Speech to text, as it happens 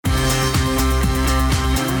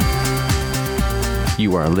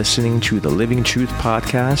You are listening to the Living Truth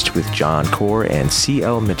Podcast with John Core and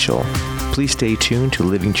C.L. Mitchell. Please stay tuned to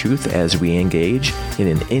Living Truth as we engage in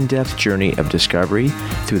an in-depth journey of discovery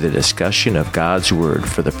through the discussion of God's Word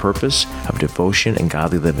for the purpose of devotion and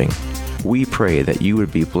godly living. We pray that you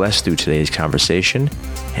would be blessed through today's conversation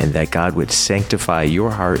and that God would sanctify your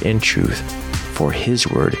heart in truth, for His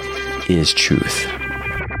Word is truth.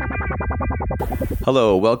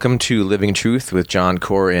 Hello, welcome to Living Truth with John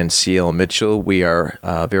Core and C.L. Mitchell. We are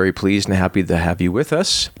very pleased and happy to have you with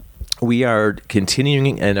us. We are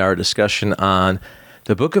continuing in our discussion on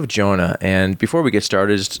the book of Jonah. And before we get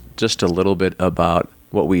started, just a little bit about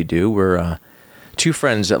what we do. We're two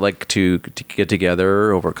friends that like to get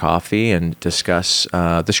together over coffee and discuss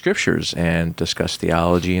the scriptures and discuss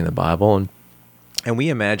theology and the Bible. And we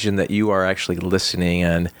imagine that you are actually listening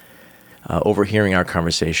and overhearing our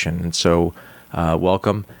conversation. And so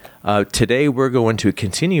welcome. Today we're going to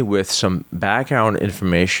continue with some background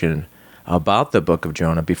information about the book of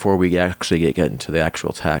Jonah before we actually get into the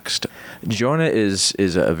actual text. Jonah is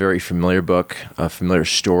a very familiar book, a familiar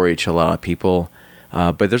story to a lot of people,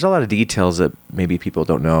 but there's a lot of details that maybe people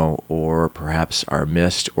don't know or perhaps are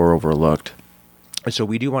missed or overlooked. So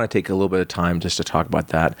we do want to take a little bit of time just to talk about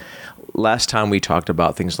that. Last time we talked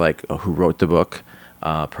about things like who wrote the book,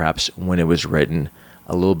 perhaps when it was written,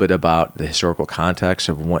 a little bit about the historical context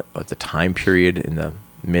of the time period in the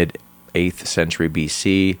mid-8th century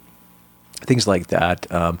BC, things like that.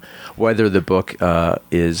 Whether the book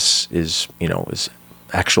is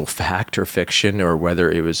actual fact or fiction, or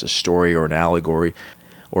whether it was a story or an allegory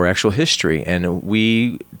or actual history. And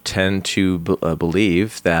we tend to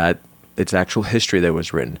believe that it's actual history that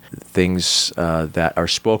was written. Things that are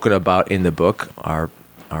spoken about in the book are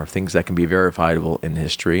things that can be verifiable in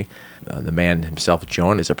history. The man himself,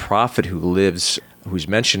 Jonah, is a prophet who's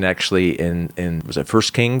mentioned actually in was it 1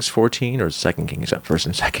 Kings 14 or 2 Kings? 1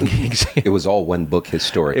 and 2 Kings? It was all one book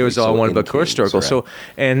historically. It was all one book historical. Right. So,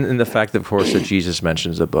 and the fact, of course, that Jesus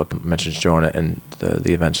mentions Jonah and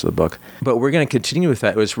the events of the book. But we're going to continue with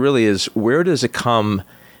that. Where does it come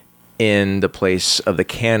in the place of the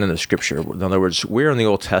canon of Scripture? In other words, where in the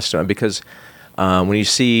Old Testament? Because when you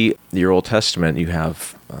see your Old Testament, you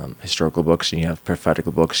have historical books, and you have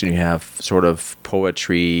prophetical books, and you have sort of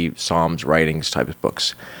poetry, psalms, writings type of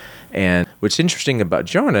books. And what's interesting about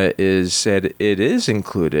Jonah is that it is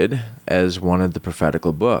included as one of the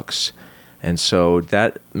prophetical books. And so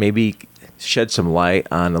that maybe shed some light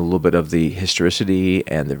on a little bit of the historicity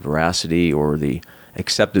and the veracity or the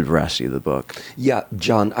accepted veracity of the book. Yeah,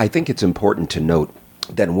 John, I think it's important to note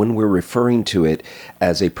that when we're referring to it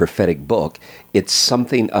as a prophetic book, it's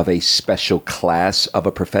something of a special class of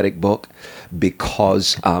a prophetic book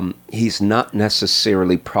because he's not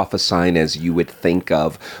necessarily prophesying as you would think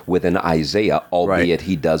of with an Isaiah, albeit right.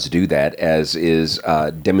 He does do that, as is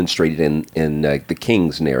demonstrated in the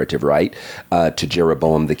king's narrative, right, to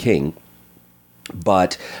Jeroboam the king.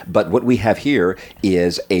 But what we have here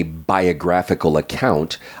is a biographical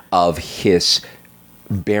account of his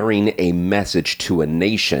bearing a message to a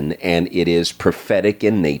nation, and it is prophetic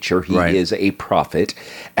in nature. He right. is a prophet,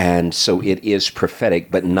 and so it is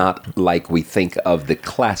prophetic, but not like we think of the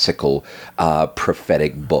classical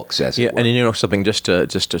prophetic books, as it were. And something just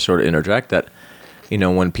to sort of interject that,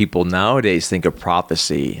 when people nowadays think of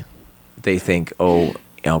prophecy, they think, a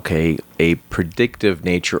predictive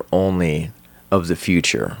nature only of the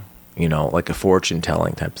future, like a fortune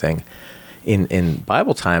telling type thing. In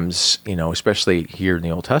Bible times, especially here in the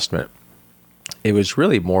Old Testament, it was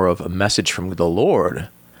really more of a message from the Lord,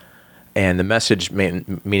 and the message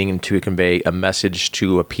meaning to convey a message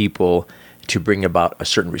to a people to bring about a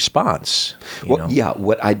certain response. Yeah,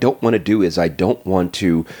 what I don't want to do is I don't want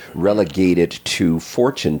to relegate it to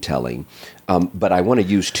fortune telling, but I want to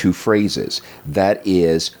use two phrases. That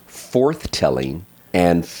is forth-telling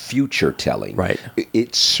and future telling. Right.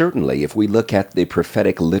 It certainly, if we look at the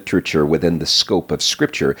prophetic literature within the scope of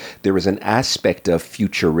Scripture, there is an aspect of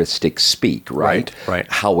futuristic speak, right? Right.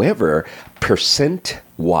 However,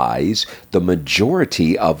 percent-wise, the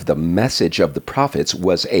majority of the message of the prophets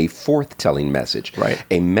was a forth-telling message. Right.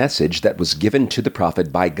 A message that was given to the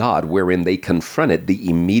prophet by God, wherein they confronted the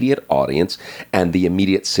immediate audience and the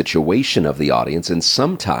immediate situation of the audience, and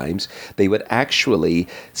sometimes they would actually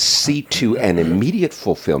see to an immediate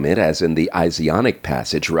fulfillment, as in the Isaianic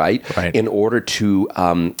passage, right? In order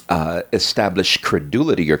to establish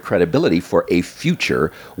credulity or credibility for a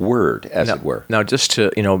future word, as it were. Now, just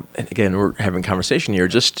to, again, we're having conversation here,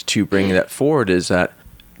 just to bring that forward is that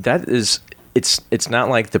is, it's not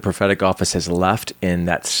like the prophetic office has left in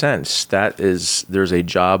that sense. There's a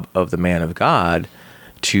job of the man of God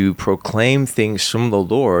to proclaim things from the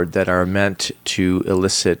Lord that are meant to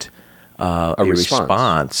elicit a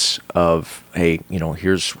response of, hey,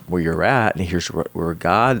 here's where you're at, and here's where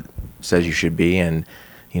God says you should be, and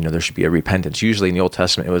there should be a repentance. Usually in the Old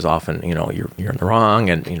Testament, it was often you're in the wrong,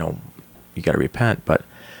 and you got to repent. But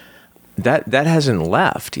that hasn't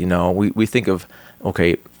left. We think of,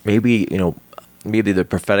 okay, maybe the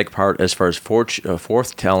prophetic part as far as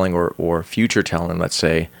forthtelling or future telling, let's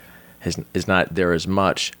say, is not there as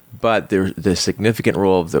much. But there's the significant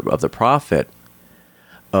role of the prophet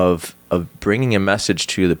of bringing a message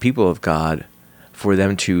to the people of God for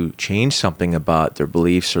them to change something about their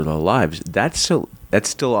beliefs or their lives. That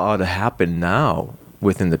still ought to happen now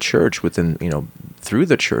within the church, through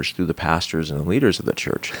the church, through the pastors and the leaders of the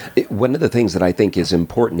church. One of the things that I think is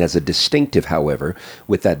important as a distinctive, however,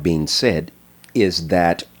 with that being said, is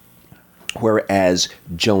that whereas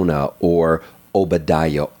Jonah or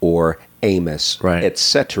Obadiah or Amos, right,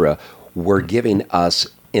 etc., were giving us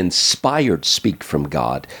inspired speak from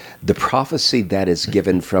God, the prophecy that is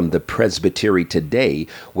given from the presbytery today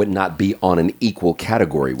would not be on an equal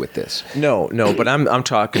category with this. No, but I'm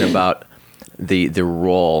talking about the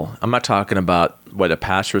role. I'm not talking about what a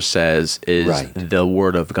pastor says is right, the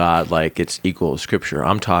word of God, like it's equal to Scripture.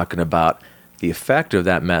 I'm talking about the effect of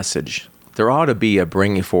that message. There ought to be a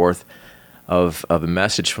bringing forth of a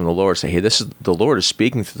message from the Lord. Say, hey, the Lord is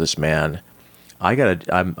speaking through this man.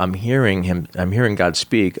 I'm hearing him. I'm hearing God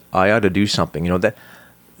speak. I ought to do something.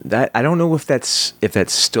 That I don't know if that's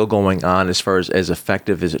still going on as far as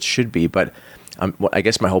effective as it should be. But I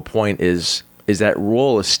guess my whole point is that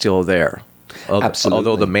role is still there. Absolutely.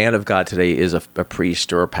 Although the man of God today is a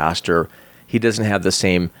priest or a pastor, he doesn't have the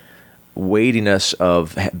same weightiness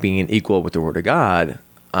of being equal with the Word of God.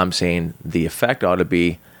 I'm saying the effect ought to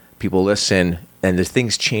be people listen, and the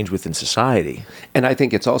things change within society. And I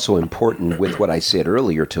think it's also important with what I said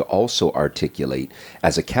earlier to also articulate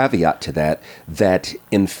as a caveat to that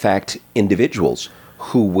in fact individuals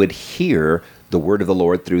who would hear the word of the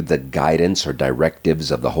Lord through the guidance or directives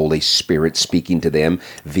of the Holy Spirit speaking to them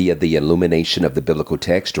via the illumination of the biblical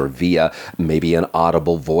text or via maybe an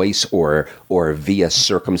audible voice or via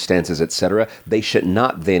circumstances, etc., they should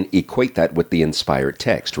not then equate that with the inspired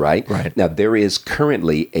text, right? Right. Now, there is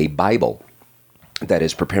currently a Bible that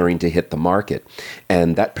is preparing to hit the market.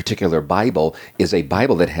 And that particular Bible is a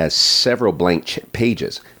Bible that has several blank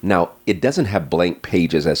pages. Now, it doesn't have blank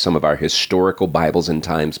pages as some of our historical Bibles in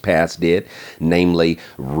times past did, namely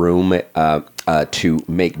room to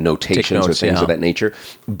make notations or things of that nature.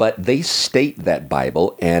 But they state that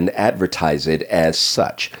Bible and advertise it as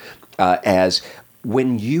such, as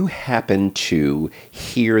when you happen to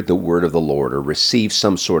hear the word of the Lord or receive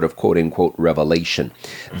some sort of quote-unquote revelation,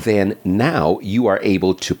 then now you are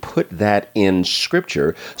able to put that in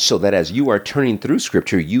Scripture so that as you are turning through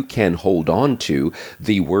Scripture, you can hold on to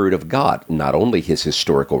the Word of God, not only His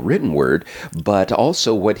historical written Word, but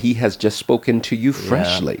also what He has just spoken to you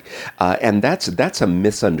freshly. Yeah. And that's a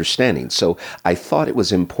misunderstanding. So I thought it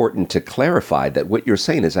was important to clarify that what you're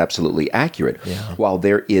saying is absolutely accurate. Yeah. While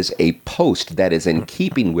there is a post that is in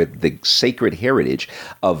keeping with the sacred heritage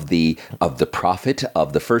of the prophet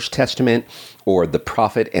of the First Testament or the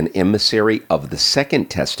prophet and emissary of the Second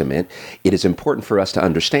Testament, it is important for us to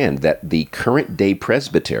understand that the current day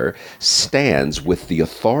presbyter stands with the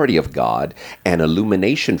authority of God and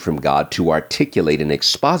illumination from God to articulate and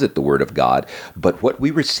exposit the Word of God. But what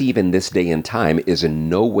we receive in this day and time is in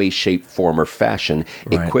no way, shape, form, or fashion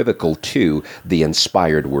equivocal to the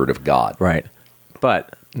inspired Word of God. Right.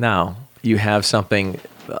 But now you have something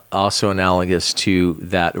also analogous to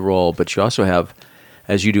that role, but you also have,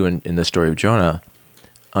 as you do in the story of Jonah,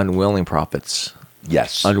 unwilling prophets.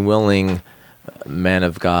 Yes. Unwilling men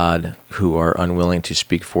of God who are unwilling to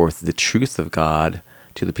speak forth the truth of God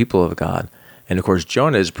to the people of God. And of course,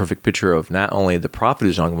 Jonah is a perfect picture of not only the prophet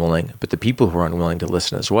who's unwilling, but the people who are unwilling to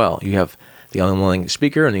listen as well. You have the unwilling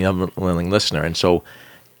speaker and the unwilling listener. And so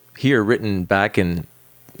here, written back in,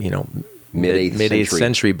 mid-8th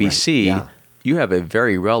century BC, right. Yeah. You have a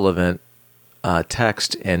very relevant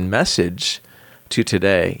text and message to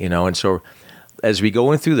today, and so as we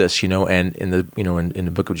go in through this, and in the in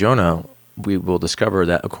the book of Jonah, we will discover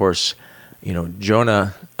that, of course,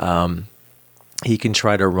 Jonah, he can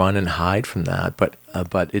try to run and hide from that, but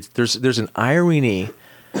there's an irony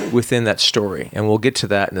within that story, and we'll get to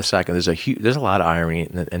that in a second. There's a lot of irony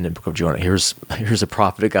in the book of Jonah. Here's a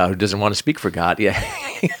prophet of God who doesn't want to speak for God. Yeah,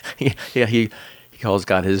 he calls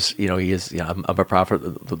God his, he is, I'm a prophet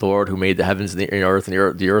of the Lord who made the heavens and the earth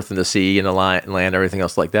and the earth and the sea and the land, everything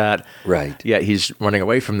else like that. Right. Yet he's running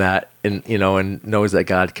away from that and, and knows that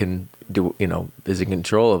God can do, is in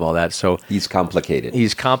control of all that. So he's complicated.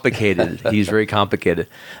 He's very complicated.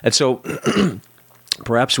 And so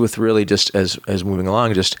perhaps with really just as moving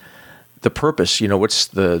along, just the purpose, what's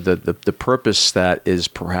the purpose that is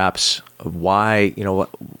perhaps why,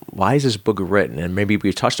 why is this book written? And maybe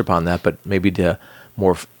we touched upon that, but maybe to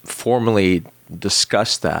more formally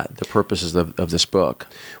discuss that, the purposes of this book.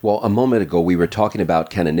 Well, a moment ago we were talking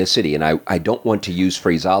about canonicity, and I don't want to use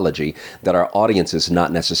phraseology that our audience is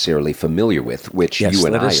not necessarily familiar with, which you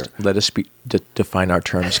and I are. Let us define our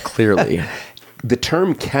terms clearly. The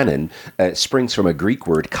term canon springs from a Greek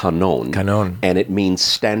word kanon, and it means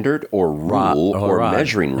standard or rule or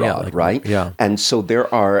measuring rod, right? Yeah. And so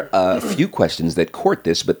there are a few questions that court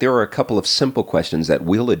this, but there are a couple of simple questions that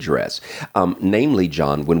we'll address. Namely,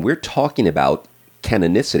 John, when we're talking about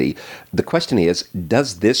canonicity, the question is,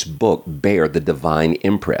 does this book bear the divine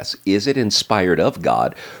impress? Is it inspired of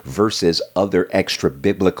God versus other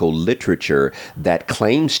extra-biblical literature that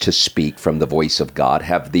claims to speak from the voice of God,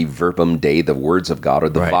 have the verbum Dei, the words of God, or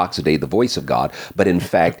the vox Dei, the voice of God, but in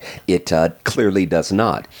fact, it clearly does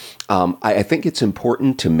not. I think it's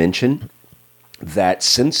important to mention that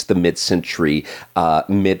since the mid-8th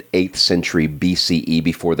century BCE,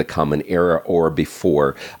 before the Common Era, or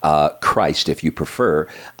before Christ, if you prefer,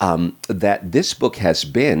 that this book has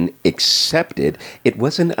been accepted. It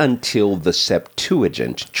wasn't until the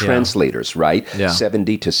Septuagint translators, right? Yeah.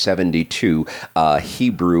 70 to 72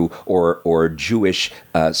 Hebrew or Jewish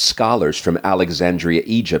scholars from Alexandria,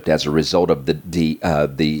 Egypt, as a result of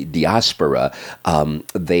the diaspora,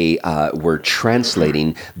 they were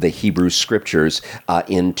translating the Hebrew scriptures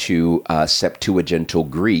into Septuagintal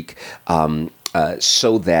Greek,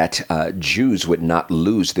 so that Jews would not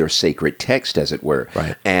lose their sacred text, as it were.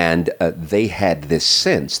 Right. And they had this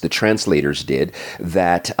sense, the translators did,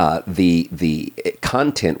 that the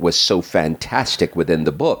content was so fantastic within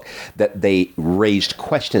the book that they raised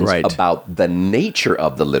questions about the nature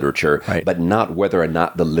of the literature, but not whether or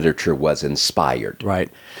not the literature was inspired. Right.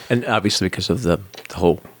 And obviously because of the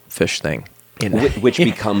whole fish thing. Which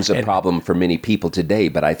becomes a problem for many people today,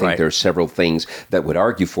 but I think there are several things that would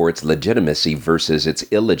argue for its legitimacy versus its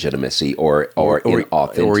illegitimacy or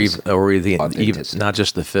inauthenticity. Or even not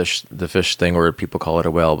just the fish thing, or people call it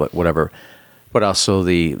a whale, but whatever. But also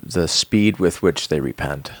the speed with which they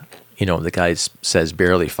repent. The guy says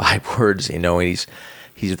barely 5 words. And he's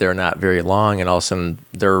there not very long, and all of a sudden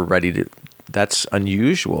they're ready to. That's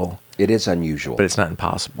unusual. It is unusual, but it's not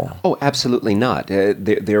impossible. Oh, absolutely not.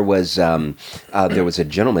 There was a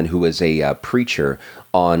gentleman who was a preacher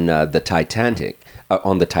on the Titanic.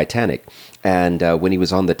 And when he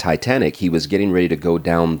was on the Titanic, he was getting ready to go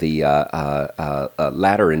down the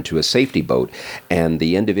ladder into a safety boat. And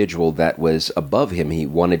the individual that was above him, he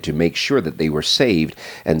wanted to make sure that they were saved.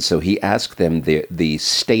 And so he asked them the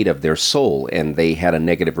state of their soul, and they had a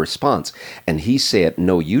negative response. And he said,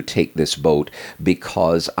 "No, you take this boat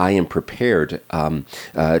because I am prepared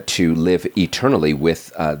to live eternally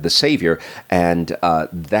with the Savior." And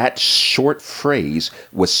that short phrase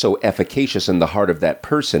was so efficacious in the heart of that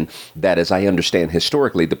person that, as I understand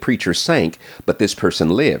historically, the preacher sank, but this person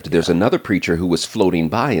lived. There's another preacher who was floating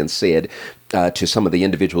by and said to some of the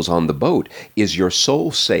individuals on the boat, "Is your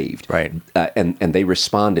soul saved?" Right. And they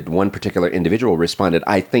responded, one particular individual responded,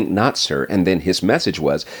 "I think not, sir." And then his message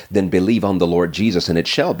was, "Then believe on the Lord Jesus and it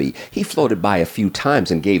shall be." He floated by a few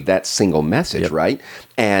times and gave that single message, right?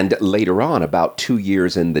 And later on, about 2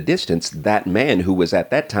 years in the distance, that man who was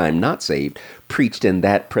at that time not saved preached in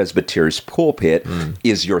that presbyter's pulpit,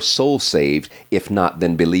 "Is your soul saved? If not,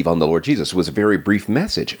 then believe on the Lord Jesus." It was a very brief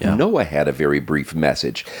message. Yeah. Noah had a very brief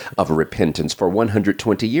message of repentance for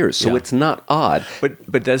 120 years. So it's not odd.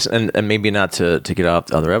 But does, and maybe not to get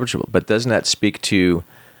off on the rabbit trail, but doesn't that speak to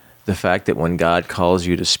the fact that when God calls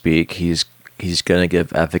you to speak, He's going to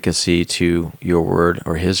give efficacy to your word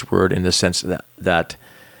or His word, in the sense that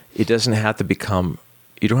it doesn't have to become,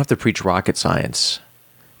 you don't have to preach rocket science.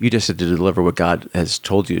 You just have to deliver what God has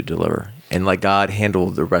told you to deliver, and let God handle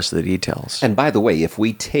the rest of the details. And by the way, if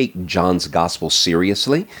we take John's gospel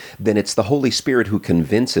seriously, then it's the Holy Spirit who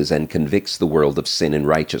convinces and convicts the world of sin and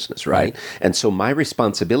righteousness, right? And so my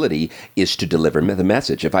responsibility is to deliver the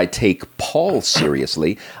message. If I take Paul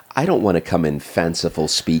seriously, I don't want to come in fanciful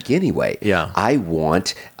speak anyway. Yeah. I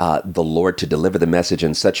want the Lord to deliver the message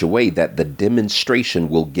in such a way that the demonstration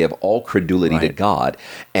will give all credulity to God,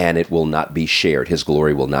 and it will not be shared. His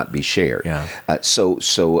glory will not be shared. Yeah.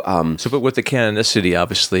 But with the canonicity,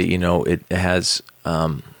 obviously, it has.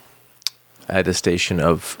 attestation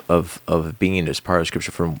of being as part of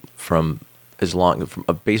Scripture from as long from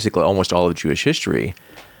basically almost all of Jewish history.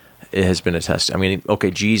 It has been attested. I mean,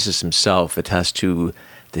 okay, Jesus himself attests to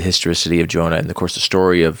the historicity of Jonah, and of course the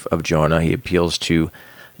story of Jonah. He appeals to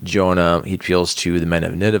Jonah. He appeals to the men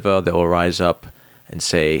of Nineveh that will rise up and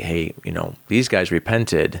say, "Hey, these guys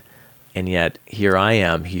repented, and yet here I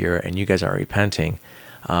am here, and you guys aren't repenting."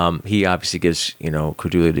 He obviously gives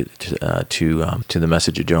credulity to the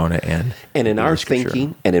message of Jonah, and in our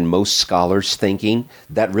thinking, and in most scholars' thinking,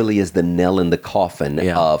 that really is the nail in the coffin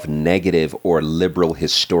of negative or liberal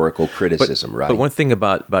historical criticism, right? But one thing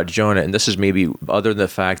about Jonah, and this is maybe other than the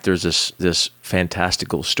fact there's this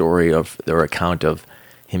fantastical story or account of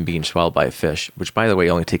him being swallowed by a fish, which by the way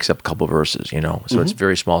only takes up a couple verses, so it's a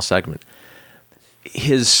very small segment.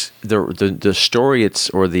 The story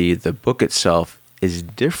the book itself is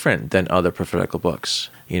different than other prophetical books.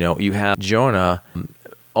 You have Jonah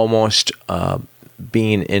almost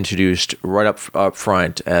being introduced right up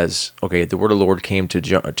front as, okay, the word of the Lord came to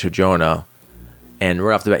Jonah, and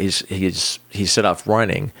right off the bat he's set off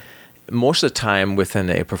running. Most of the time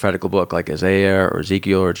within a prophetical book like Isaiah or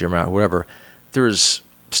Ezekiel or Jeremiah, whatever, there's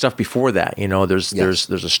stuff before that. There's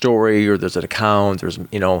a story, or there's an account. Here's a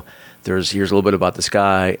little bit about this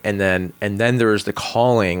guy, and then there's the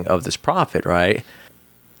calling of this prophet, right?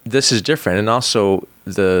 This is different, and also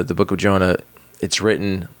the book of Jonah, it's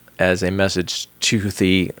written as a message to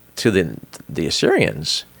the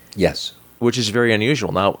Assyrians. Yes, which is very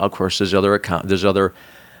unusual. Now, of course, there's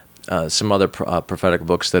some other prophetic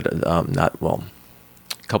books that a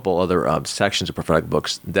couple other sections of prophetic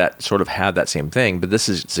books that sort of have that same thing, but this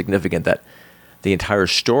is significant that the entire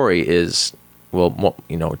story is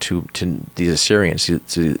to the Assyrians, to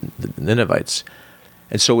the Ninevites,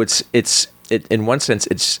 and so it's in one sense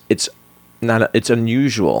it's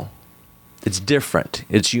unusual, it's different,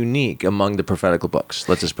 it's unique among the prophetical books.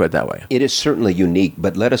 Let's just put it that way. It is certainly unique,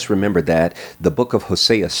 but let us remember that the book of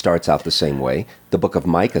Hosea starts out the same way. The book of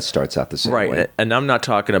Micah starts out the same way. Right, and I'm not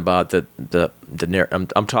talking about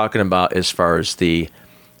I'm talking about as far as the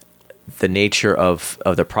nature of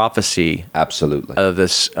the prophecy. Absolutely. Of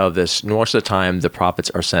this most of the time the prophets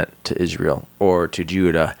are sent to Israel or to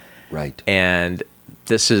Judah. Right. And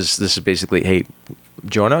this is basically, hey,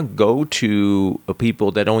 Jonah, go to a people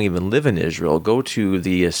that don't even live in Israel. Go to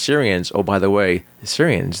the Assyrians. Oh, by the way,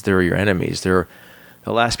 Assyrians, they're your enemies. They're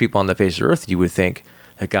the last people on the face of the earth you would think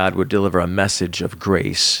that God would deliver a message of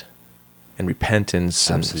grace and repentance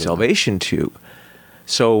and salvation to.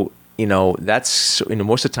 So, that's,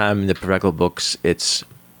 most of the time in the prophetical books, it's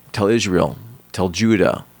tell Israel, tell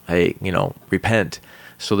Judah, hey, repent.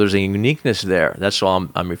 So there's a uniqueness there. That's all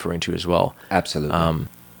I'm referring to as well. Absolutely.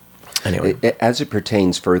 Anyway. As it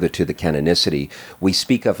pertains further to the canonicity, we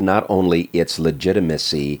speak of not only its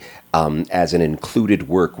legitimacy as an included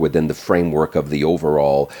work within the framework of the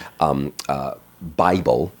overall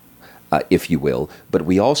Bible, if you will, but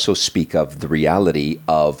we also speak of the reality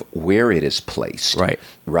of where it is placed.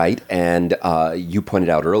 Right? And you pointed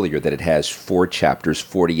out earlier that it has 4 chapters,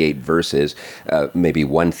 48 verses, maybe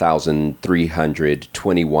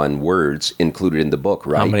 1,321 words included in the book,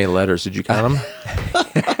 right? How many letters? Did you count them?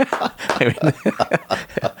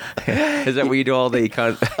 Is that where you do all the...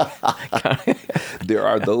 There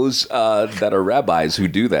are those that are rabbis who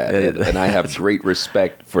do that, and I have great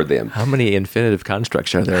respect for them. How many infinitive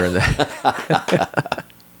constructs are there in that?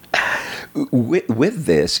 With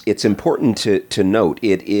this, it's important to note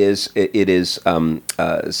it is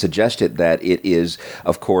suggested that it is,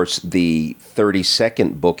 of course, the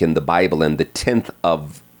 32nd book in the Bible and the 10th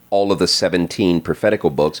of all of the 17 prophetical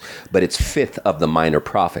books, but it's 5th of the minor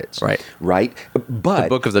prophets. Right? But the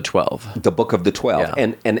book of the 12. The book of the 12.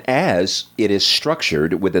 Yeah. And as it is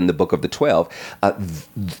structured within the book of the 12,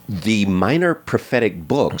 the minor prophetic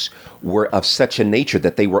books were of such a nature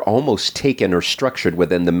that they were almost taken or structured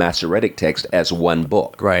within the Masoretic text as one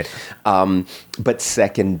book. Right. But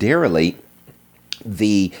secondarily,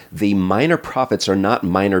 the minor prophets are not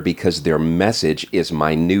minor because their message is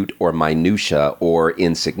minute or minutia or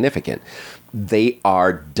insignificant. They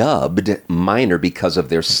are dubbed minor because of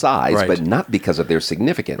their size, but not because of their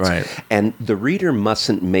significance. And the reader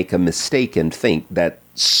mustn't make a mistake and think that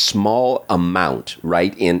small amount,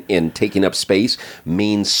 in taking up space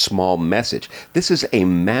means small message. This is a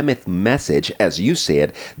mammoth message, as you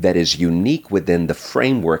said, that is unique within the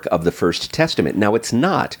framework of the First Testament. Now, it's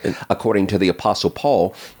not, according to the Apostle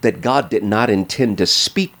Paul, that God did not intend to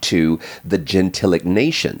speak to the Gentilic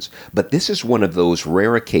nations, but this is one of those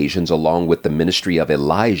rare occasions, along with with the ministry of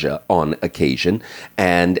Elijah on occasion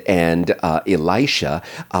and Elisha,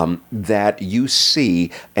 that you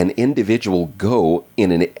see an individual go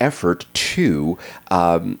in an effort to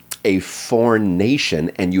a foreign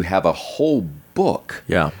nation, and you have a whole book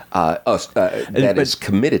that is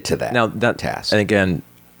committed to that task. And again,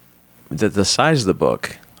 the size of the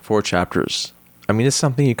book, 4 chapters. I mean, it's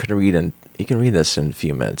something you can read in. You can read this in a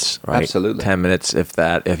few minutes, right? Absolutely, 10 minutes, if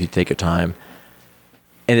that, if you take your time.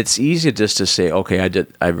 And it's easy just to say, okay,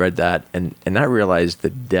 I read that, and not realize the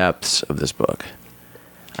depths of this book.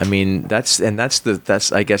 I mean, that's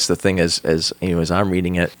I guess the thing is, as you know, as I'm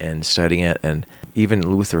reading it and studying it, and even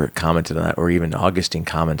Luther commented on that, or even Augustine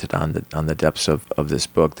commented on the depths of this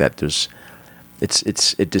book, that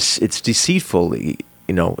it's deceitfully,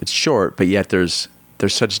 you know, it's short, but yet there's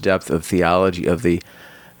such depth of theology of the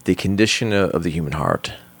condition of the human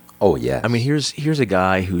heart. Oh yes. I mean, here's a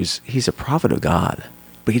guy he's a prophet of God,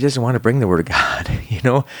 but he doesn't want to bring the word of God. You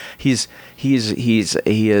know, he is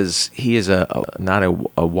not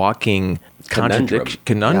a walking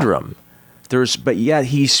conundrum. Yeah. But yet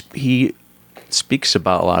he speaks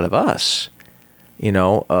about a lot of us. You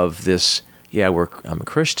know, of this. Yeah, I'm a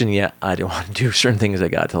Christian, yet I don't want to do certain things that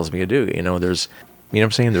God tells me to do. You know, there's. You know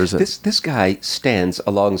what I'm saying? This guy stands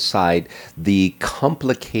alongside the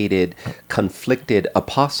complicated, conflicted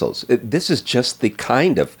apostles. This is just the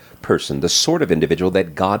kind of person, the sort of individual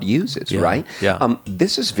that God uses, right? Yeah.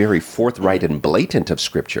 This is very forthright and blatant of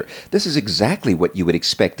Scripture. This is exactly what you would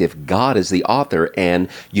expect if God is the author, and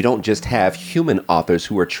you don't just have human authors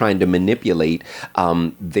who are trying to manipulate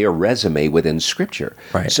their resume within Scripture.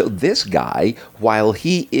 Right. So this guy, while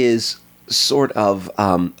he is sort of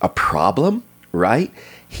a problem, right?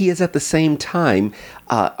 He is at the same time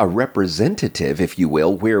a representative, if you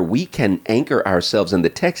will, where we can anchor ourselves in the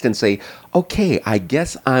text and say, okay, I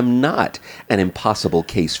guess I'm not an impossible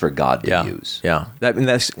case for God to use. Yeah.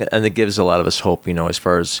 And it gives a lot of us hope, you know, as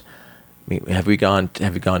far as, I mean, have we gone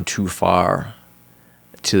too far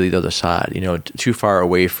to the other side, you know, too far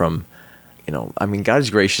away from, you know, I mean, God is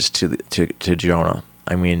gracious to Jonah.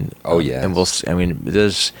 I mean, oh yeah. And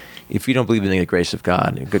if you don't believe in the grace of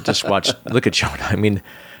God, just look at Jonah. I mean,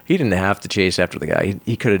 he didn't have to chase after the guy.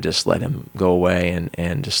 He could have just let him go away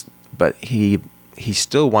but he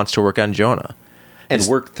still wants to work on Jonah. And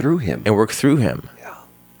work through him. Yeah.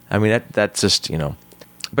 I mean, that's just, you know,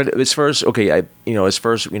 but as far as, okay,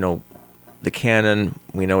 the canon,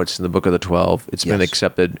 we know it's in the Book of the 12. It's been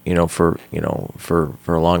accepted, for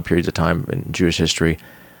long periods of time in Jewish history.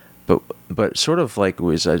 But sort of like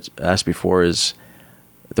was asked before is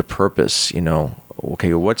the purpose,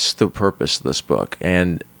 okay, what's the purpose of this book?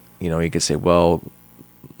 And, you could say, well,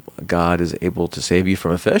 God is able to save you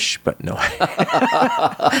from a fish, but no.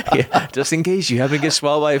 Yeah, just in case you happen to get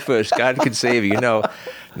swallowed by a fish, God can save you. No,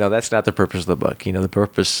 that's not the purpose of the book. The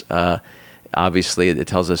purpose, obviously, it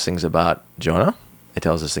tells us things about Jonah. It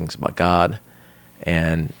tells us things about God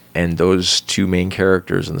and those two main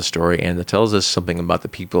characters in the story. And it tells us something about the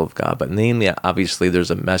people of God. But mainly, obviously,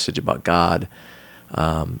 there's a message about God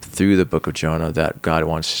through the book of Jonah that God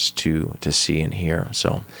wants us to see and hear.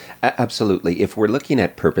 So, absolutely. If we're looking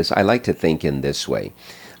at purpose, I like to think in this way,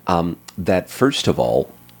 that first of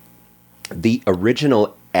all, the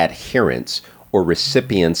original adherents or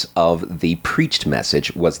recipients of the preached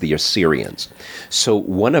message was the Assyrians. So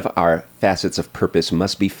one of our facets of purpose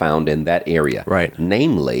must be found in that area. Right.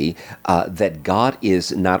 Namely, that God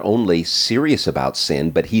is not only serious about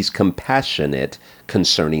sin, but he's compassionate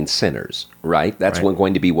concerning sinners, right? That's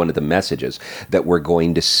going to be one of the messages that we're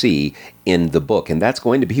going to see in the book. And that's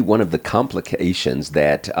going to be one of the complications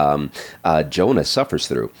that Jonah suffers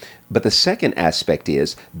through. But the second aspect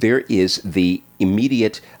is there is the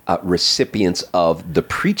immediate recipients of the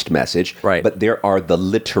preached message, but there are the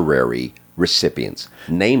literary recipients,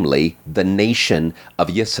 namely the nation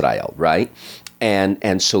of Israel, right?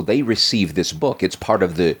 And so they receive this book. It's part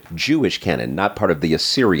of the Jewish canon, not part of the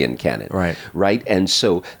Assyrian canon. Right? And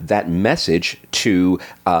so that message to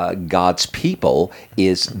God's people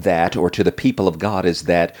is that, or to the people of God, is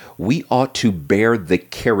that we ought to bear the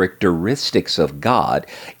characteristics of God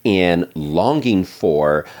in longing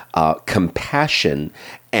for compassion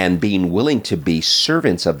and being willing to be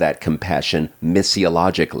servants of that compassion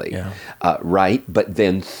missiologically, right? But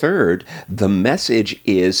then third, the message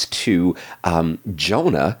is to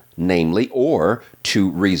Jonah, namely, or to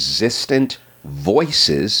resistant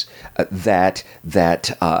voices that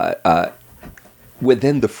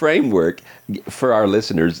within the framework, for our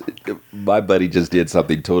listeners, my buddy just did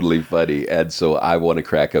something totally funny, and so I want to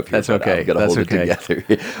crack up here. That's okay. I'm going to hold it together.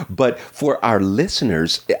 But for our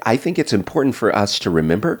listeners, I think it's important for us to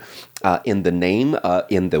remember, in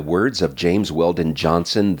the words of James Weldon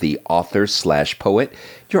Johnson, the author/poet,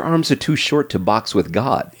 your arms are too short to box with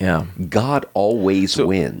God. Yeah. God always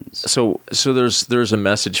wins. So there's a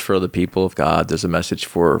message for the people of God. There's a message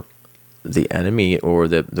for the enemy, or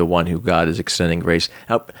the one who God is extending grace.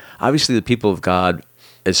 Now, obviously, the people of God,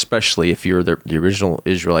 especially if you're the original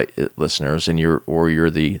Israelite listeners, and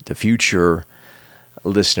you're the future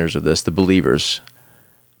listeners of this, the believers,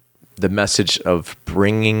 the message of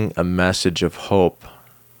bringing a message of hope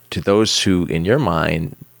to those who, in your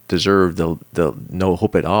mind, deserve the no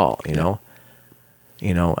hope at all. You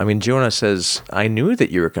know. I mean, Jonah says, "I knew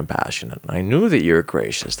that you were compassionate. I knew that you were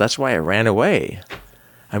gracious. That's why I ran away."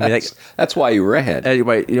 I mean, that's why you ran.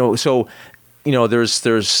 Anyway, so there's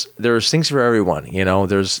things for everyone.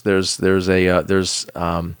 And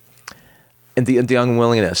the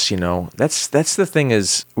unwillingness. That's the thing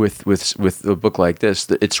is with a book like this,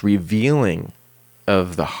 that it's revealing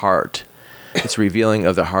of the heart. It's revealing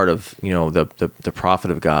of the heart of the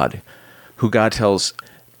prophet of God, who God tells,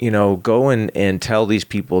 go and tell these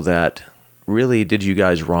people that really did you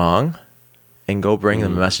guys wrong, and go bring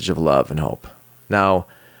them a message of love and hope. Now,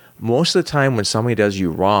 most of the time when somebody does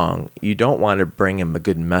you wrong, you don't want to bring them a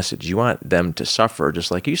good message. You want them to suffer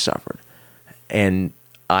just like you suffered. And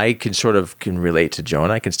I can relate to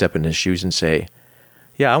Jonah. I can step in his shoes and say,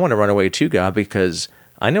 yeah, I want to run away too, God, because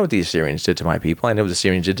I know what the Assyrians did to my people. I know what the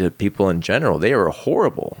Assyrians did to people in general. They were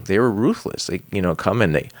horrible. They were ruthless. They, come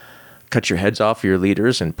and they cut your heads off your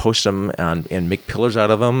leaders and post them and make pillars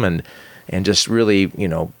out of them and just really,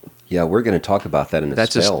 Yeah, we're going to talk about that in a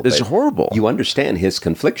spell. It's horrible. You understand his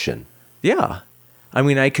confliction. Yeah. I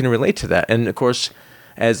mean, I can relate to that. And of course,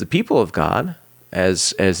 as the people of God,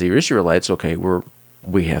 as the Israelites, okay,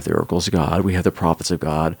 we have the oracles of God, we have the prophets of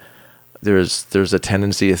God. There's a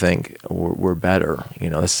tendency to think we're better.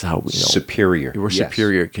 This is how we know. Superior. We're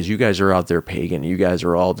superior because you guys are out there pagan. You guys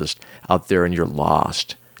are all just out there and you're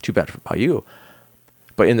lost. Too bad about you.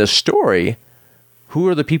 But in the story, who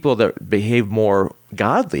are the people that behave more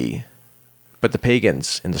godly but the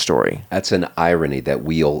pagans in the story? That's an irony that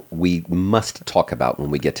we must talk about when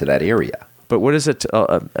we get to that area. But what is it?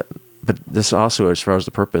 But this also, as far as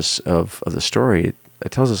the purpose of the story,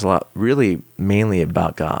 it tells us a lot, really mainly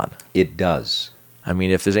about God. It does. I mean,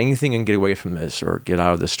 if there's anything you can get away from this or get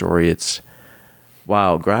out of the story, it's,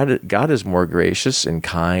 wow, God is more gracious and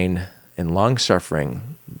kind and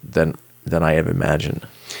long-suffering than I have imagined.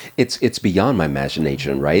 It's beyond my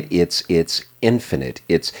imagination, right? It's infinite.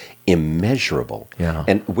 It's immeasurable. Yeah.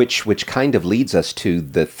 And which kind of leads us to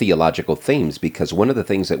the theological themes, because one of the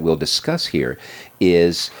things that we'll discuss here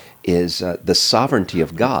is the sovereignty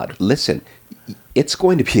of God. Listen, it's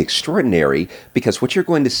going to be extraordinary, because what you're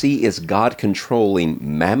going to see is God controlling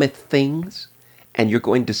mammoth things, and you're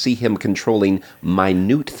going to see him controlling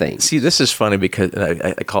minute things. See, this is funny because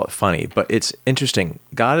I call it funny, but it's interesting.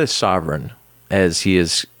 God is sovereign as he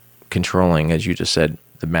is controlling, as you just said,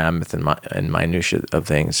 the mammoth and minutiae of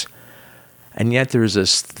things. And yet there's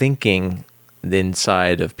this thinking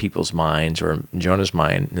inside of people's minds, or Jonah's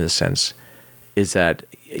mind in a sense, is that,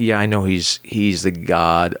 yeah, I know he's the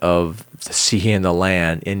God of the sea and the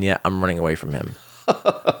land, and yet I'm running away from him.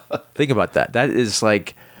 Think about that. That is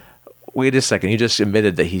like, wait a second, you just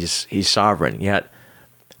admitted that he's sovereign,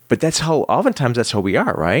 but oftentimes that's how we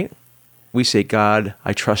are, right? We say, God,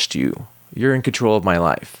 I trust you. You're in control of my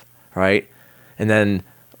life, right? And then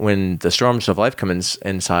when the storms of life come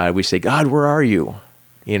inside, we say, God, where are you?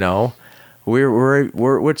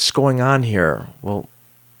 What's going on here? Well,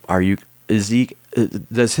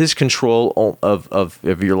 does his control of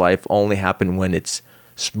your life only happen when it's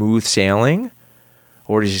smooth sailing?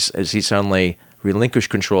 Or does he suddenly relinquish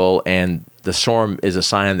control and the storm is a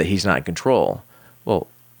sign that he's not in control? Well,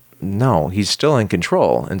 no, he's still in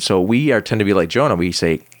control. And so we tend to be like Jonah. We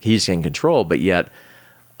say he's in control, but yet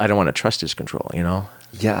I don't want to trust his control,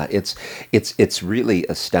 Yeah, it's really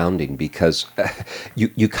astounding, because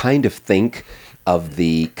you kind of think of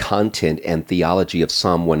the content and theology of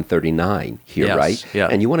Psalm 139 here, yes, right? Yeah.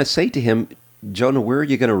 And you want to say to him, Jonah, where are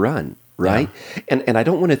you going to run, right? Yeah. And I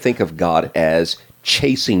don't want to think of God as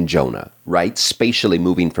chasing Jonah, right? Spatially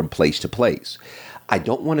moving from place to place. I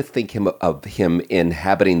don't want to think of him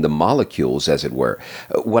inhabiting the molecules, as it were.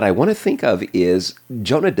 What I want to think of is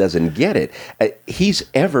Jonah doesn't get it. He's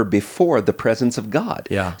ever before the presence of God.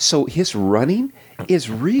 Yeah. So his running is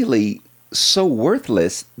really so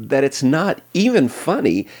worthless that it's not even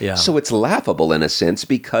funny. Yeah. So it's laughable in a sense,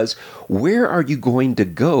 because where are you going to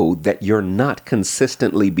go that you're not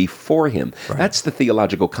consistently before him? Right. That's the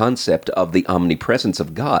theological concept of the omnipresence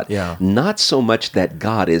of God. Yeah. Not so much that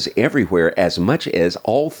God is everywhere as much as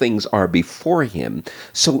all things are before him.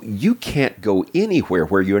 So you can't go anywhere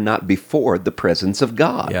where you're not before the presence of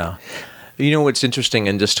God. Yeah. You know, what's interesting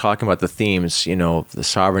in just talking about the themes, you know, the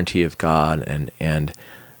sovereignty of God and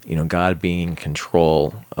you know, God being in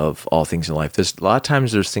control of all things in life. There's a lot of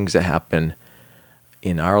times there's things that happen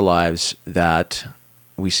in our lives that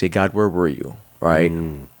we say, God, where were you? Right?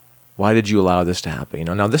 Why did you allow this to happen? You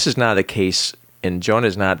know, now this is not a case, and Jonah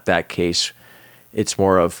is not that case. It's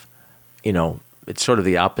more of, you know, it's sort of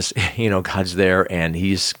the opposite. You know, God's there and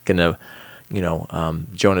he's gonna, you know,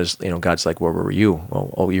 Jonah's, you know, God's like, where were you?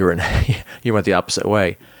 Well, oh, you went the opposite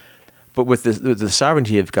way. But with the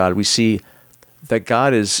sovereignty of God, we see that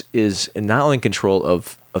God is not only in control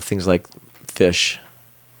of things like fish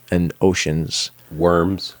and oceans,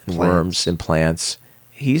 Worms and plants.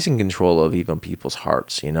 He's in control of even people's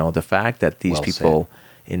hearts. You know, the fact that these Well people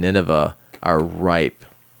in Nineveh are ripe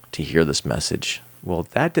to hear this message. Well,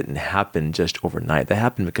 that didn't happen just overnight. That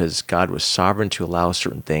happened because God was sovereign to allow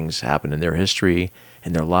certain things to happen in their history,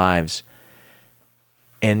 in their lives.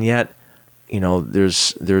 And yet, you know,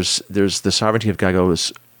 there's the sovereignty of God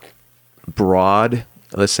goes broad,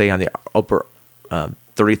 let's say on the upper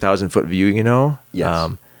 30,000 foot view, you know,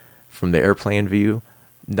 Yes. From the airplane view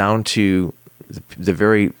down to the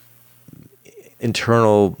very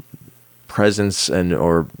internal presence and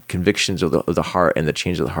or convictions of the heart and the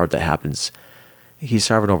change of the heart that happens. He's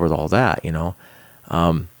sovereign over all that, you know.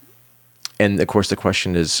 And of course the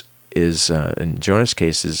question is in Jonah's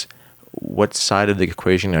case is, what side of the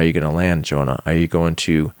equation are you going to land, Jonah? Are you going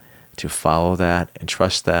to follow that and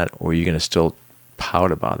trust that, or are you going to still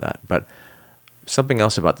pout about that? But something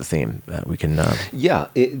else about the theme that we can. Yeah,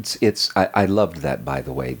 I loved that, by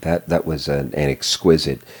the way. That was an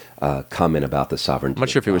exquisite comment about the sovereignty. I'm not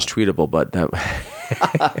sure if it was tweetable, but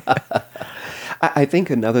I think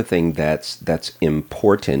another thing that's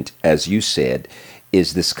important, as you said,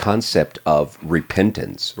 is this concept of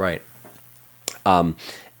repentance. right.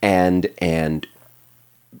 And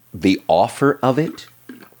the offer of it,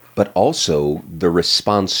 but also the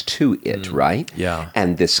response to it, right? Yeah.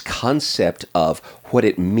 And this concept of what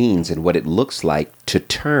it means and what it looks like to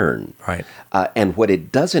turn. Right. And what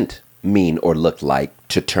it doesn't mean or look like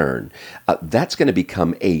to turn. That's going to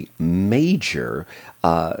become a major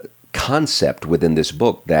concept within this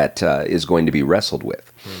book that is going to be wrestled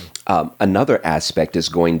with. Another aspect is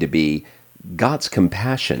going to be God's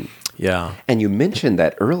compassion. Yeah. And you mentioned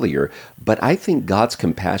that earlier, but I think God's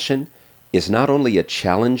compassion is not only a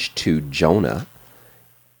challenge to Jonah,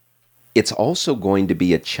 it's also going to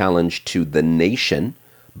be a challenge to the nation.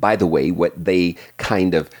 By the way, what they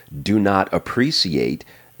kind of do not appreciate,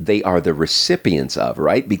 they are the recipients of,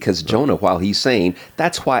 right? Because Jonah, while he's saying,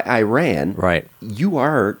 that's why I ran, Right. you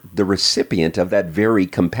are the recipient of that very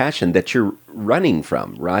compassion that you're running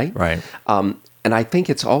from, right? Right. And I think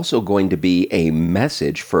it's also going to be a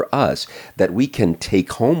message for us that we can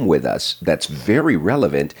take home with us that's very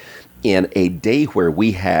relevant in a day where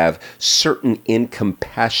we have certain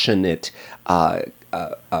incompassionate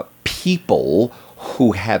people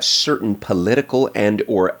who have certain political and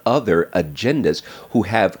or other agendas, who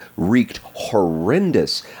have wreaked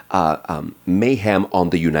horrendous mayhem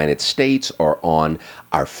on the United States or on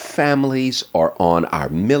our families or on our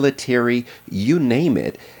military, you name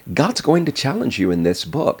it. God's going to challenge you in this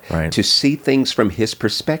book Right. to see things from his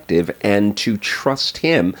perspective and to trust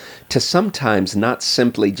him, to sometimes not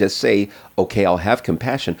simply just say, okay, I'll have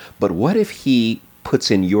compassion, but what if he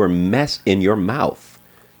puts in your mouth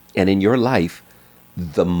and in your life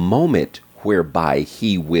the moment whereby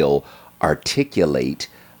he will articulate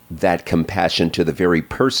that compassion to the very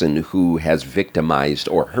person who has victimized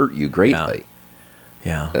or hurt you greatly.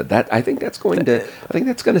 Yeah. I think that's going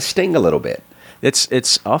to sting a little bit.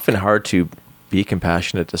 It's often hard to be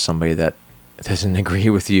compassionate to somebody that doesn't agree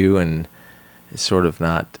with you and is sort of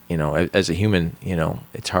not, you know, as a human, you know,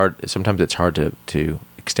 it's hard. Sometimes it's hard to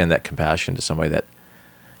extend that compassion to somebody that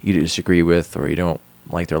you disagree with, or you don't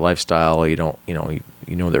like their lifestyle, or you don't,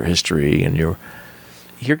 you know their history, and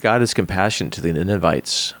here God is compassionate to the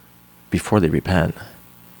Ninevites before they repent.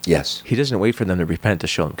 Yes. He doesn't wait for them to repent to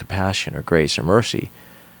show them compassion or grace or mercy.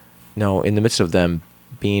 No, in the midst of them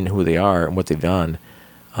being who they are and what they've done,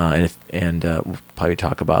 we'll probably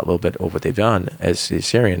talk about a little bit of what they've done as the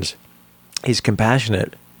Assyrians, he's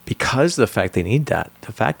compassionate because of the fact they need that.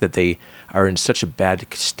 The fact that they are in such a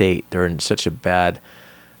bad state, they're in such a bad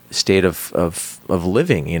state of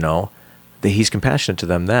living, you know, that he's compassionate to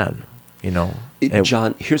them then,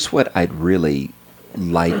 John, here's what I'd really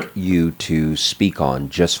like you to speak on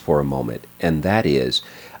just for a moment, and that is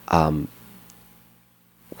when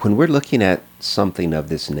we're looking at something of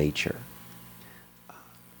this nature,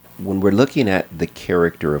 when we're looking at the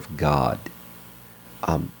character of God,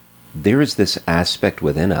 there is this aspect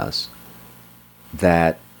within us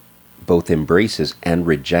that both embraces and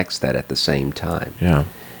rejects that at the same time. Yeah.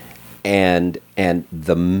 And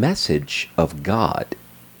the message of God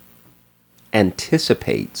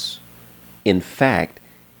anticipates, in fact,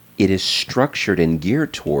 it is structured and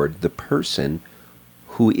geared toward the person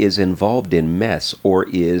who is involved in mess or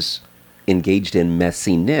is engaged in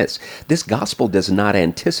messiness. This gospel does not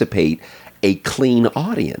anticipate a clean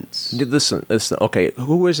audience. Listen. Okay,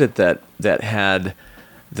 who is it that had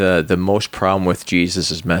the most problem with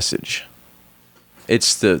Jesus' message?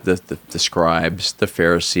 It's the scribes, the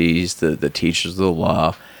Pharisees, the teachers of the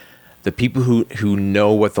law, the people who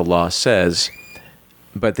know what the law says,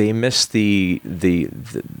 but they miss the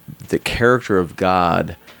character of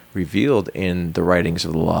God revealed in the writings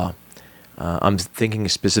of the law. I'm thinking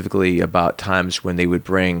specifically about times when they would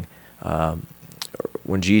bring,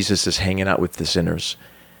 when Jesus is hanging out with the sinners,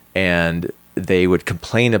 and they would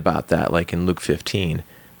complain about that, like in Luke 15.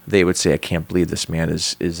 They would say, I can't believe this man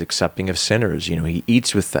is accepting of sinners. He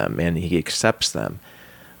eats with them and he accepts them.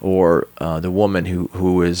 Or the woman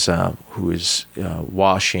who is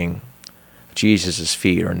washing Jesus'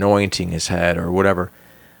 feet or anointing his head or whatever.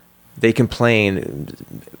 They complain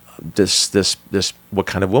this what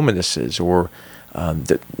kind of woman this is, or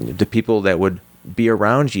the people that would be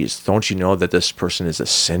around Jesus. Don't you know that this person is a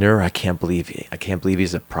sinner? I can't believe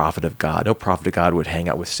he's a prophet of God. No prophet of God would hang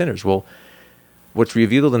out with sinners. Well, what's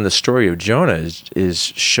revealed in the story of Jonah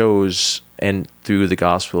shows, and through the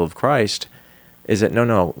gospel of Christ, is that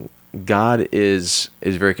no, God is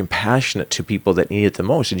very compassionate to people that need it the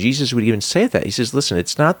most. And Jesus would even say that. He says, listen,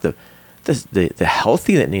 it's not the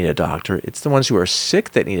healthy that need a doctor, it's the ones who are sick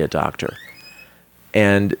that need a doctor.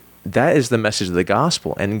 And that is the message of the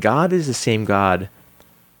gospel. And God is the same God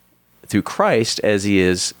through Christ as he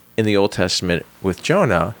is in the Old Testament with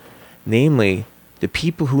Jonah, namely, the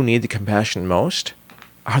people who need the compassion most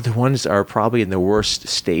are the ones that are probably in the worst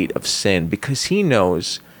state of sin, because he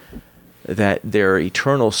knows that their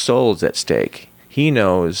eternal soul's at stake. He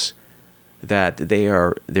knows that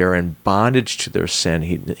they're in bondage to their sin.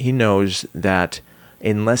 He knows that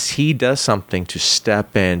unless he does something to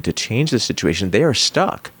step in to change the situation, they are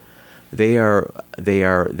stuck. They're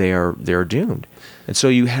doomed. And so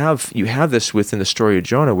you have this within the story of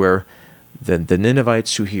Jonah, where the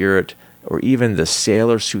Ninevites who hear it, or even the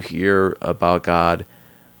sailors who hear about God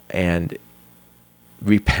and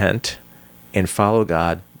repent and follow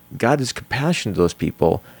God, God is compassionate to those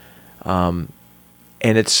people. And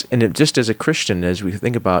it just as a Christian, as we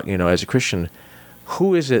think about, as a Christian,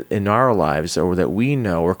 who is it in our lives or that we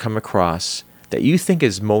know or come across that you think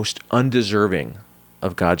is most undeserving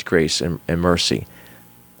of God's grace and mercy?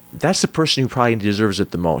 That's the person who probably deserves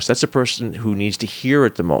it the most. That's the person who needs to hear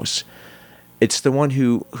it the most. It's the one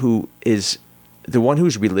who is the one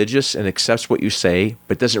who's religious and accepts what you say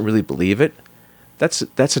but doesn't really believe it. That's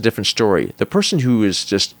a different story. The person who is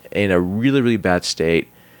just in a really, really bad state,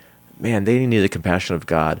 man, they need the compassion of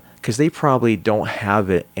God, because they probably don't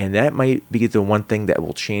have it, and that might be the one thing that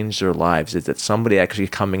will change their lives, is that somebody actually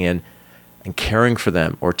coming in and caring for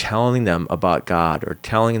them, or telling them about God, or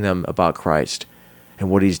telling them about Christ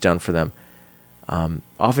and what he's done for them.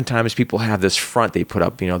 Oftentimes people have this front they put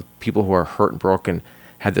up, people who are hurt and broken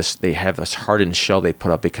they have this hardened shell they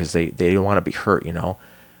put up because they don't want to be hurt,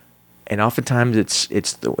 And oftentimes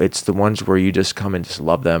it's the ones where you just come and just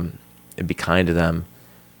love them and be kind to them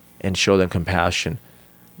and show them compassion,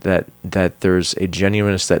 that there's a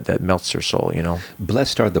genuineness that melts their soul,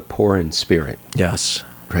 Blessed are the poor in spirit. Yes.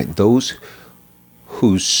 Right. Those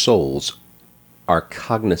whose souls are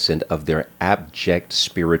cognizant of their abject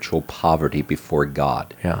spiritual poverty before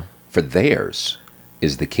God. Yeah. For theirs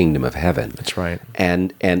is the kingdom of heaven. That's right.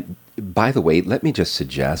 And by the way, let me just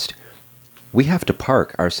suggest, we have to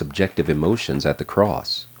park our subjective emotions at the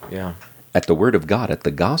cross. Yeah. At the word of God, at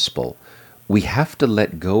the gospel. We have to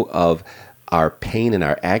let go of our pain and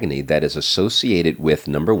our agony that is associated with,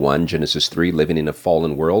 number one, Genesis 3, living in a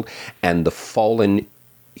fallen world, and the fallen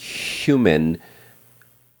human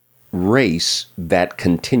race that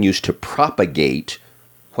continues to propagate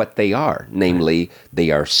what they are. Namely,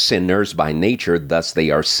 they are sinners by nature, thus they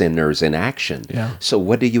are sinners in action. Yeah. So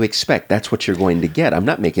what do you expect? That's what you're going to get. I'm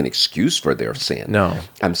not making an excuse for their sin. No.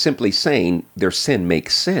 I'm simply saying their sin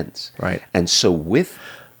makes sense. Right. And so with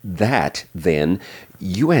that, then,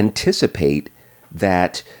 you anticipate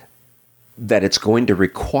that that it's going to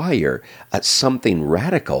require something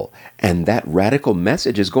radical, and that radical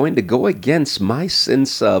message is going to go against my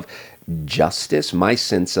sense of justice, my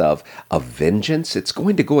sense of vengeance. It's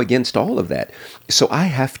going to go against all of that. So I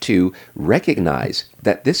have to recognize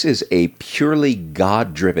that this is a purely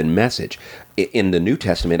God-driven message. In the New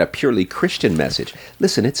Testament, a purely Christian message.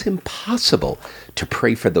 Listen, it's impossible to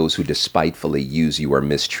pray for those who despitefully use you or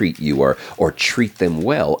mistreat you or treat them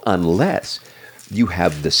well unless you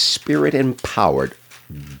have the Spirit-empowered,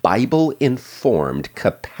 Bible-informed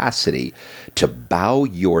capacity to bow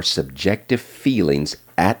your subjective feelings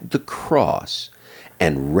at the cross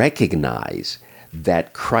and recognize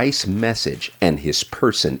that Christ's message and his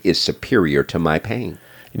person is superior to my pain.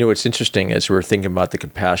 You know, what's interesting as we're thinking about the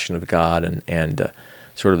compassion of God and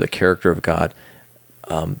sort of the character of God,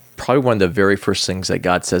 probably one of the very first things that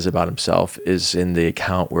God says about himself is in the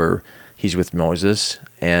account where he's with Moses,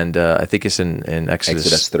 and I think it's in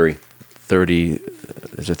Exodus 3. 30,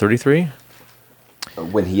 is it 33?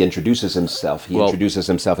 When he introduces himself, introduces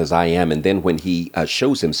himself as I am, and then when he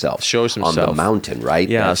shows himself on the mountain, right?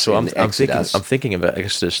 Yeah, That's so I'm thinking of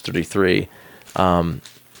Exodus 33,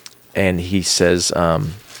 and he says, oh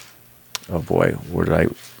boy,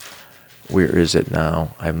 where is it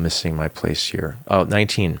now? I'm missing my place here. Oh,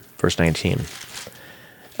 19, verse 19.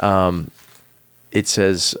 It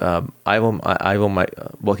says,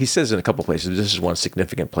 he says in a couple places, this is one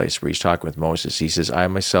significant place where he's talking with Moses. He says, I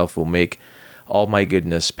myself will make all my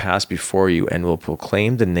goodness pass before you and will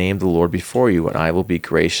proclaim the name of the Lord before you, and I will be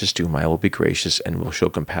gracious to whom I will be gracious and will show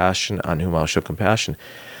compassion on whom I will show compassion.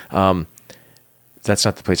 That's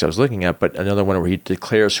not the place I was looking at, but another one where he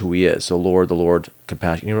declares who he is, the Lord,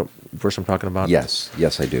 compassion. You know what verse I'm talking about? Yes,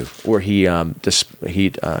 I do. Where he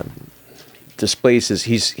displays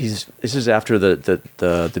his, this is after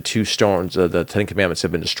the two stones, the Ten Commandments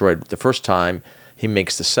have been destroyed. The first time he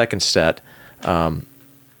makes the second set,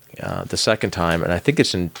 the second time, and I think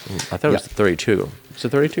it's I thought it was 32. Is it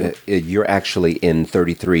 32? You're actually in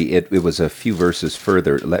 33. It was a few verses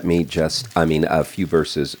further. A few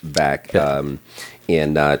verses back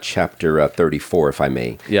in chapter 34, if I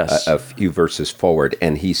may. Yes. A few verses forward,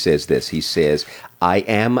 and he says this. He says, I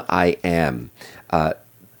am.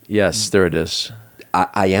 Yes, there it is.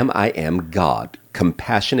 I am God,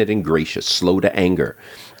 compassionate and gracious, slow to anger,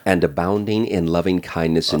 and abounding in loving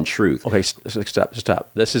kindness and truth. Okay, stop.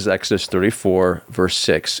 This is Exodus 34, verse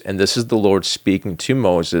 6, and this is the Lord speaking to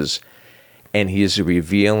Moses, and he is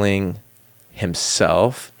revealing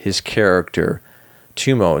himself, his character,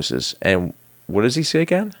 to Moses. And what does he say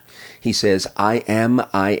again? He says, I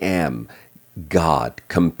am God,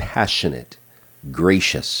 compassionate,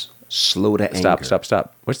 gracious, slow to anger.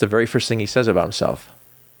 Stop. What's the very first thing he says about himself?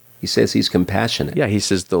 He says he's compassionate. Yeah, he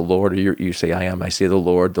says the Lord, or you say I am. I say the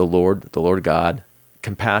Lord God,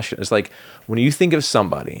 compassion. It's like when you think of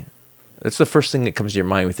somebody, that's the first thing that comes to your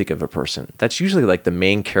mind when you think of a person. That's usually like the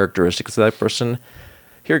main characteristics of that person.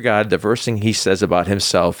 Here, God, the first thing he says about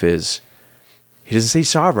himself is, he doesn't say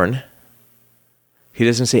sovereign. He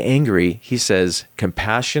doesn't say angry. He says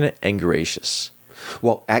compassionate and gracious.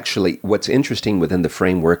 Well, actually, what's interesting within the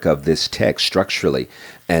framework of this text structurally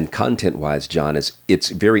and content-wise, John, is it's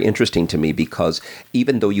very interesting to me because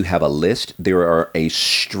even though you have a list, there are a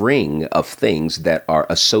string of things that are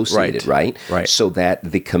associated, right? Right. So that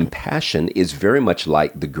the compassion is very much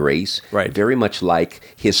like the grace, right, very much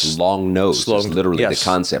like his long nose is literally the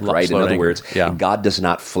concept, right? In other words, God does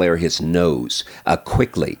not flare his nose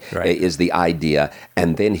quickly, is the idea.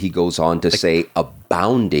 And then he goes on to say,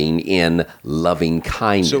 abounding in loving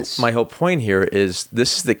kindness. So my whole point here is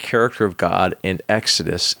this is the character of God in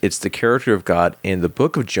Exodus. It's the character of God in the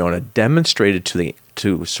book of Jonah demonstrated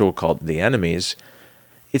to so-called the enemies.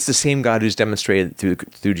 It's the same God who's demonstrated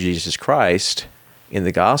through Jesus Christ in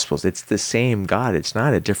the Gospels. It's the same God. It's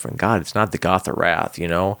not a different God. It's not the God of wrath, you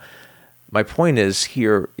know. My point is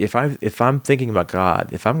here, if I'm thinking about God,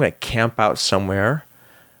 if I'm going to camp out somewhere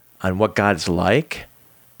on what God's like,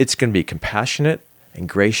 it's going to be compassionate and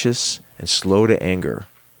gracious and slow to anger,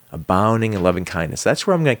 abounding in loving kindness. That's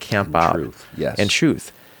where I'm going to camp out. Truth, yes. And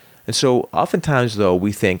truth. And so oftentimes, though,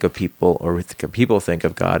 we think of people, or people think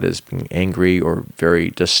of God as being angry or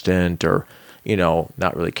very distant or, you know,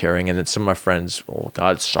 not really caring. And then some of my friends, well,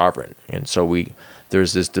 God's sovereign. And so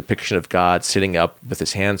there's this depiction of God sitting up with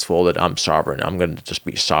his hands folded, I'm sovereign, I'm going to just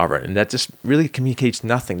be sovereign. And that just really communicates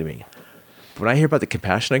nothing to me. But when I hear about the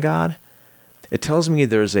compassion of God, it tells me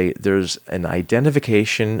there's an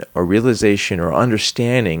identification or realization or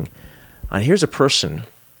understanding on here's a person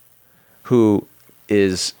who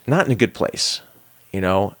is not in a good place, you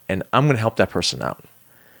know, and I'm going to help that person out.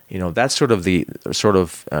 That's sort of here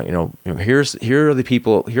are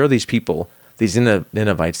these people, these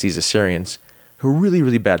Ninevites, these Assyrians, who are really,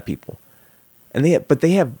 really bad people, but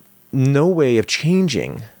they have no way of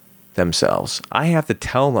changing themselves. I have to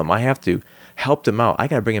tell them. I have to help them out. I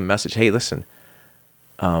got to bring a message. Hey, listen,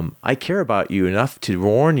 I care about you enough to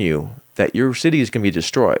warn you that your city is going to be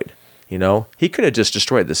destroyed. He could have just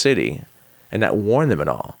destroyed the city and not warn them at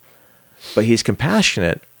all. But he's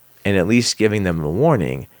compassionate and at least giving them a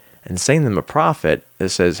warning and sending them a prophet that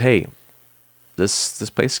says, hey, this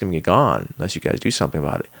place is going to be gone unless you guys do something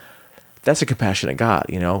about it. That's a compassionate God,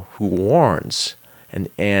 who warns.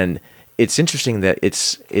 And it's interesting that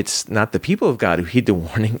it's not the people of God who heed the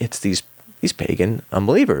warning. It's these pagan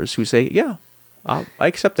unbelievers who say, yeah, I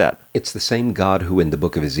accept that. It's the same God who in the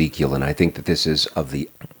book of Ezekiel, and I think that this is of the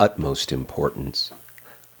utmost importance,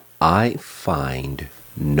 I find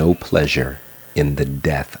no pleasure in the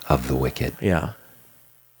death of the wicked. Yeah.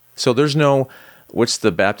 So there's no, what's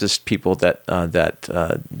the Baptist people that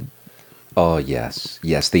oh, yes.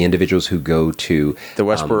 Yes, the individuals who go to the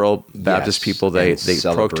Westboro Baptist people, they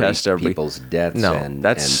protest every people's deaths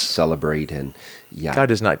and celebrate, and God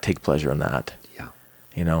does not take pleasure in that.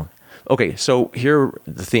 Yeah. Okay, so here are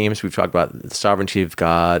the themes we've talked about: the sovereignty of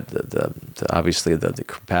God, the obviously the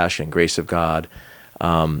compassion and grace of God.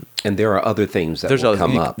 And there are other things that will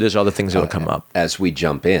come up. There's other things that will come up as we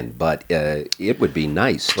jump in, but it would be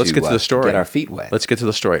nice Let's get to the story. Get our feet wet. Let's get to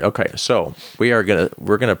the story. Okay, so we're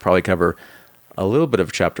gonna probably cover a little bit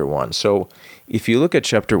of chapter 1. So if you look at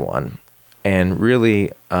chapter 1, and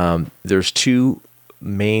really there's two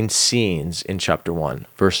main scenes in chapter 1,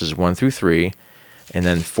 verses 1 through 3, and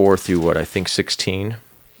then 4 through what I think 16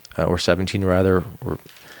 or 17 rather, or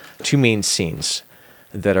two main scenes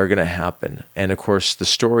that are going to happen. And of course, the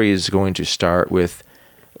story is going to start with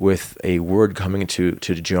a word coming to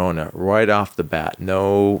Jonah right off the bat.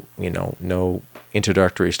 No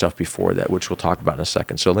introductory stuff before that, which we'll talk about in a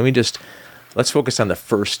second. So let's focus on the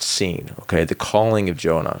first scene, okay? The calling of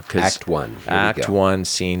Jonah. Act 1. Act 1,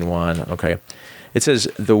 scene 1, okay. It says,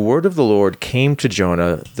 the word of the Lord came to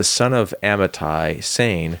Jonah, the son of Amittai,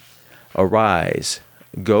 saying, arise,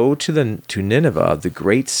 go to Nineveh, the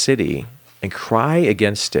great city, and cry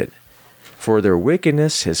against it, for their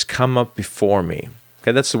wickedness has come up before me.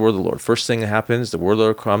 Okay, that's the word of the Lord. First thing that happens, the word of the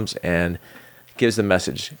Lord comes and gives the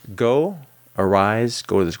message. Go, arise,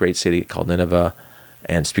 go to this great city called Nineveh,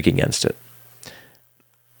 and speak against it.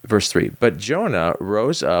 Verse 3, but Jonah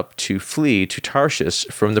rose up to flee to Tarshish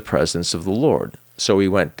from the presence of the Lord. So he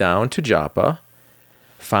went down to Joppa,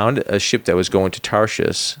 found a ship that was going to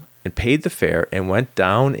Tarshish, and paid the fare, and went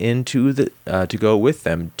down into to go with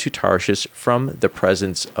them to Tarshish from the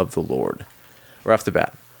presence of the Lord. Right off the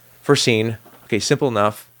bat. First scene, okay, simple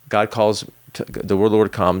enough. God calls, the word of the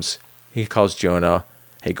Lord comes, he calls Jonah,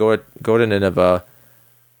 hey, go to Nineveh.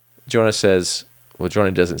 Jonah says, well,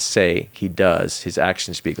 Jonah doesn't say, he does. His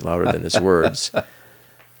actions speak louder than his words.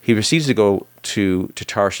 He proceeds to go to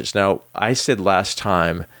Tarshish. Now, I said last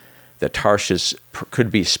time that Tarshish could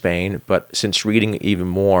be Spain, but since reading even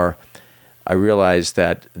more, I realized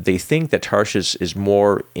that they think that Tarshish is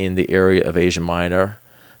more in the area of Asia Minor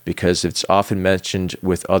because it's often mentioned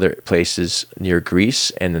with other places near Greece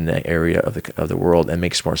and in the area of the world, and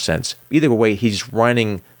makes more sense. Either way, he's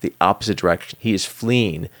running the opposite direction. He is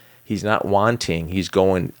fleeing. He's not wanting. He's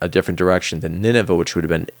going a different direction than Nineveh, which would have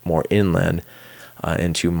been more inland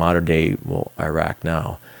into modern-day Iraq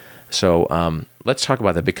now. So let's talk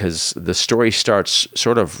about that, because the story starts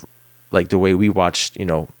sort of like the way we watched,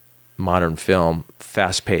 modern film,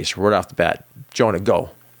 fast-paced, right off the bat. Jonah, go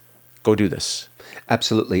do this.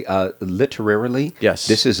 Absolutely. Literarily, yes,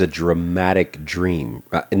 this is a dramatic dream,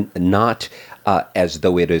 not as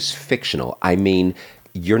though it is fictional. I mean,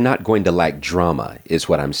 you're not going to lack drama, is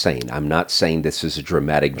what I'm saying. I'm not saying this is a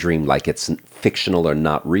dramatic dream like it's fictional or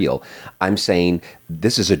not real. I'm saying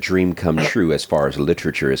this is a dream come true as far as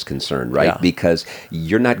literature is concerned, right? Yeah. Because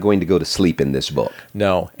you're not going to go to sleep in this book.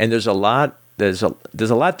 No, and there's a lot. There's a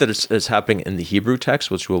lot that is happening in the Hebrew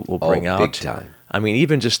text, which we'll bring out. Big time. I mean,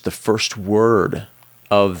 even just the first word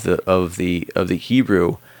of the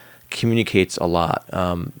Hebrew communicates a lot.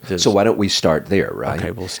 So why don't we start there, right?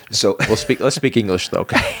 Okay, let's speak English though,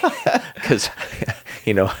 okay? Because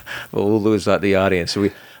we'll lose the audience.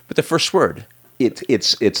 But the first word,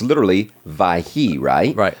 it's literally Vahi,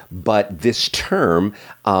 right? Right. But this term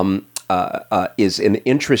is an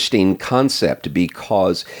interesting concept,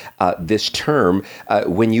 because this term,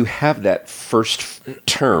 when you have that first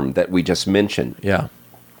term that we just mentioned, yeah,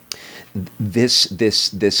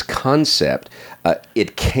 this concept,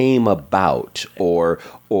 it came about, or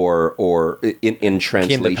in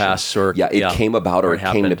translation, came to pass, or it came about, or it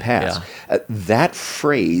came to happened, pass. That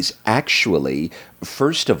phrase actually,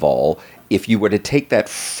 first of all, if you were to take that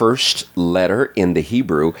first letter in the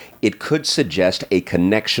Hebrew, it could suggest a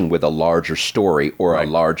connection with a larger story or a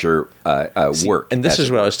larger work. And this is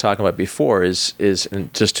what I was talking about before. Is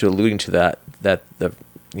and just to alluding to that the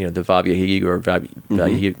Vav Yahi or Vav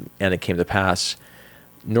Yahi, and it came to pass.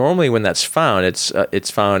 Normally, when that's found,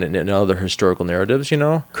 it's found in other historical narratives.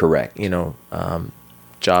 Correct.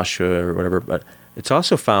 Joshua or whatever, but it's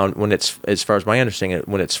also found when it's, as far as my understanding,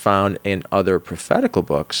 when it's found in other prophetical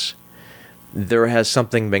books. There's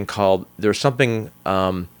something that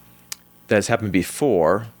has happened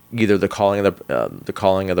before, either the calling of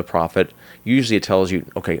the prophet. Usually it tells you,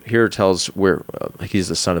 okay, here it tells where he's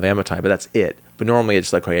the son of Amittai, but that's it. But normally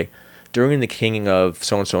it's like, okay, during the king of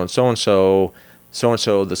so-and-so and so-and-so,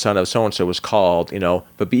 so-and-so, the son of so-and-so was called,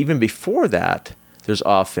 But even before that, there's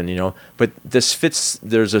often, but this fits,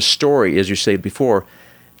 there's a story, as you say before,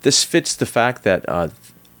 this fits the fact that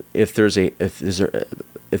if this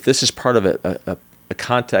is part of a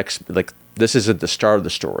context, like this isn't the start of the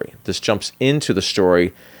story. This jumps into the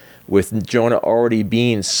story with Jonah already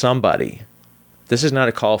being somebody. This is not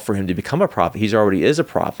a call for him to become a prophet. He already is a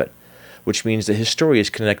prophet, which means that his story is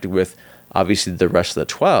connected with, obviously, the rest of the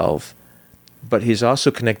 12, but he's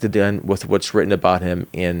also connected then with what's written about him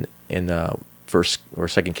in 1 or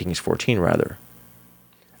 2 Kings 14, rather.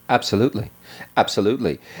 Absolutely.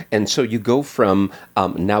 And so you go from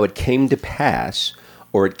now it came to pass,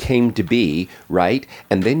 or it came to be, right?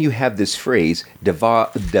 And then you have this phrase,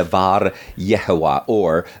 Devar Yehovah,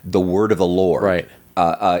 or the word of the Lord. Right.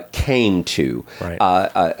 Came to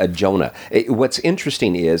Jonah. What's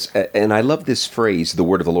interesting is, and I love this phrase, the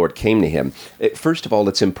word of the Lord came to him. First of all,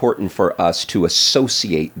 it's important for us to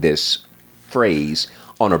associate this phrase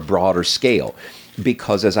on a broader scale.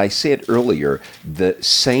 Because as I said earlier, the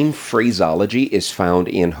same phraseology is found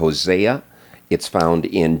in Hosea, it's found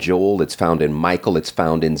in Joel, it's found in Michael, it's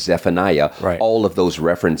found in Zephaniah. Right. All of those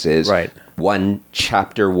references,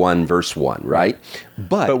 chapter 1, verse 1, right?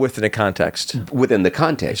 But within a context. Within the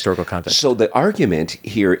context. Historical context. So the argument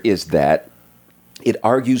here is that it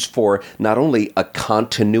argues for not only a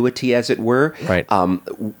continuity, as it were,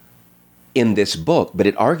 in this book, but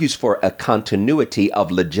it argues for a continuity of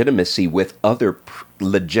legitimacy with other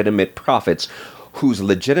legitimate prophets whose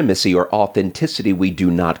legitimacy or authenticity we do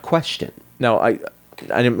not question. Now, I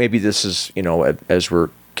maybe this is, as we're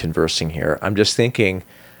conversing here, I'm just thinking,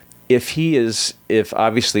 if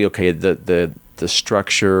obviously, okay, the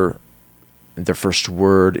structure, the first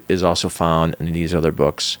word is also found in these other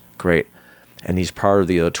books, great, and he's part of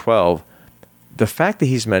the other 12, the fact that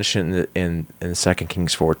he's mentioned in 2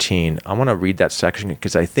 Kings 14, I want to read that section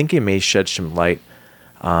because I think it may shed some light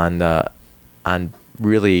on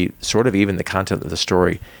really sort of even the content of the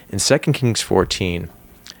story. In 2 Kings 14,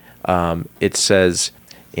 it says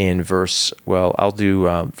in verse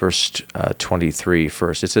 23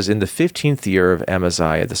 first. It says, in the 15th year of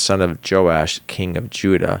Amaziah, the son of Joash, king of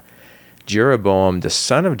Judah, Jeroboam, the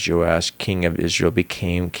son of Joash, king of Israel,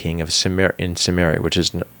 became king of Samaria, which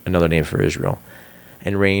is another name for Israel,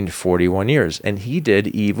 and reigned 41 years. And he did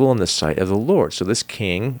evil in the sight of the Lord. So this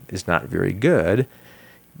king is not very good.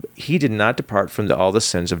 He did not depart from all the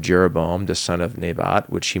sins of Jeroboam, the son of Nebat,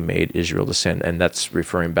 which he made Israel to sin. And that's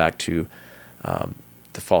referring back to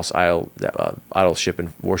the false idolship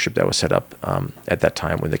and worship that was set up at that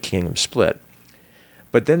time when the kingdom split.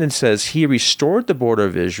 But then it says, he restored the border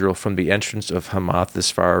of Israel from the entrance of Hamath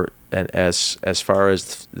as far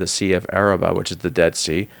as the Sea of Arabah, which is the Dead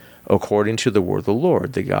Sea, according to the word of the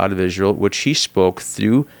Lord, the God of Israel, which he spoke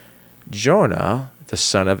through Jonah, the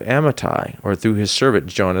son of Amittai, or through his servant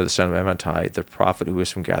Jonah, the son of Amittai, the prophet who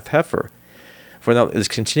was from Gath-Hepher. For now, it's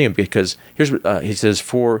continuing, because here's what he says,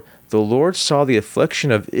 for the Lord saw the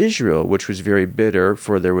affliction of Israel, which was very bitter,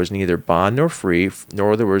 for there was neither bond nor free,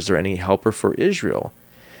 nor was there any helper for Israel.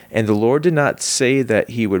 And the Lord did not say that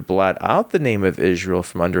he would blot out the name of Israel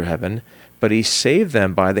from under heaven, but he saved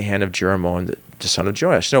them by the hand of Jeroboam, the son of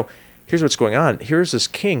Joash. So here's what's going on. Here's this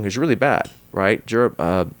king who's really bad, right?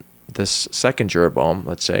 This second Jeroboam,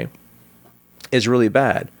 let's say, is really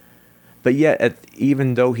bad. But yet,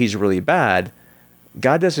 even though he's really bad,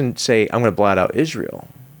 God doesn't say, I'm going to blot out Israel.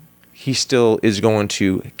 He still is going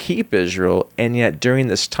to keep Israel, and yet during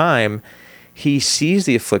this time, he sees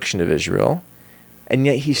the affliction of Israel, and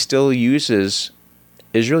yet he still uses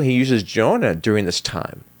Israel. He uses Jonah during this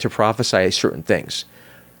time to prophesy certain things.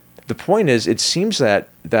 The point is, it seems that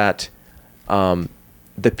the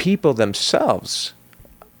people themselves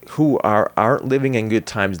who aren't living in good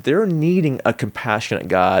times, they're needing a compassionate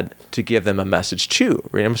God to give them a message too. You know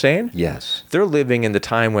what I'm saying? Yes. They're living in the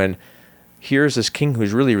time when here's this king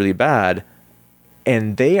who's really, really bad,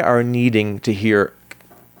 and they are needing to hear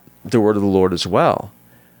the word of the Lord as well.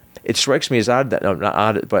 It strikes me as odd that, no, not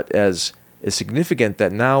odd, but as significant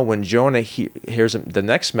that now when Jonah hears the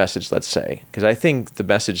next message, let's say, because I think the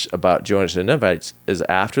message about Jonah to the Ninevites is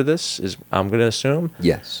after this, is I'm going to assume.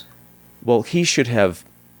 Yes. Well, he should have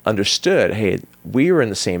understood, hey, we were in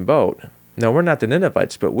the same boat. No, we're not the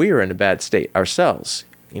Ninevites, but we were in a bad state ourselves.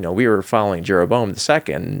 We were following Jeroboam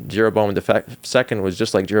II. Jeroboam II was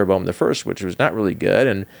just like Jeroboam I, which was not really good,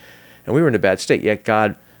 and we were in a bad state. Yet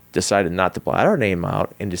God decided not to blot our name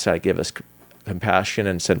out and decided to give us compassion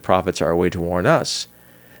and send prophets our way to warn us.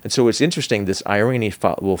 And so it's interesting, this irony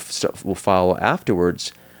will follow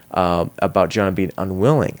afterwards about Jonah being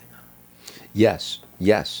unwilling. Yes.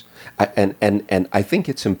 And I think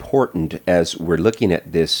it's important as we're looking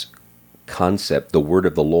at this concept, the word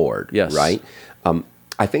of the Lord, yes. Right?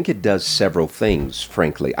 I think it does several things,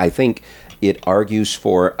 frankly. I think it argues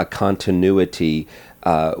for a continuity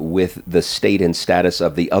with the state and status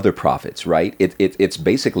of the other prophets, right? It's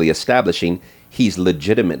basically establishing he's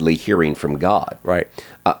legitimately hearing from God. Right.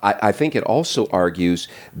 I think it also argues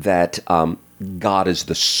that God is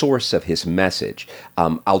the source of his message.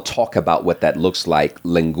 I'll talk about what that looks like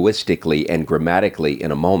linguistically and grammatically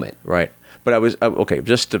in a moment. Right. But I was, okay,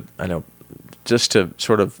 just to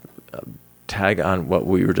sort of tag on what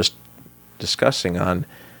we were just discussing on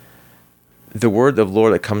the word of the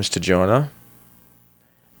Lord that comes to Jonah,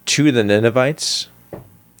 to the Ninevites,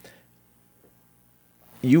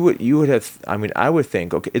 you would have, I would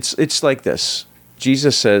think, okay, it's like this.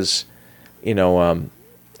 Jesus says, he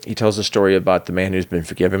tells a story about the man who's been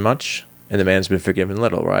forgiven much and the man's been forgiven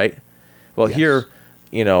little, right? Well, yes. Here,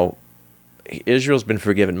 Israel's been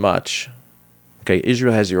forgiven much. Okay,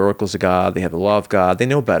 Israel has the oracles of God, they have the law of God, they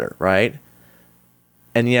know better, right?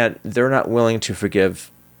 And yet they're not willing to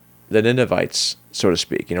forgive the Ninevites, so to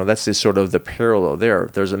speak. That's the sort of the parallel there.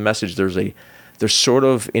 There's a message. There's sort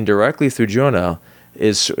of indirectly through Jonah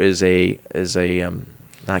is a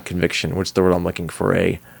not conviction. What's the word I'm looking for?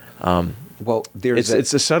 It's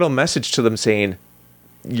a subtle message to them saying,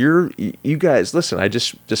 you guys, listen, I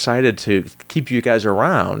just decided to keep you guys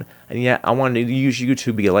around, and yet I wanted to use you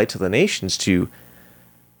to be a light to the nations to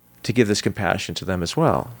give this compassion to them as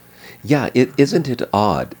well. Yeah, isn't it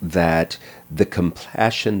odd that the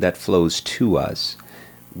compassion that flows to us,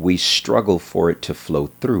 we struggle for it to flow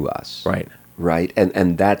through us. Right. Right?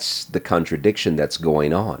 And that's the contradiction that's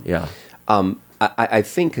going on. Yeah. I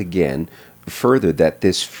think, again, further that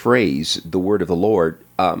this phrase, the word of the Lord,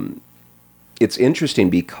 it's interesting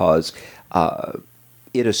because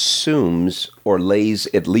it assumes or lays,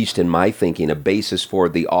 at least in my thinking, a basis for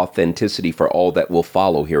the authenticity for all that will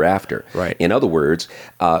follow hereafter. Right. In other words,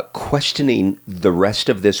 questioning the rest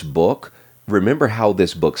of this book, remember how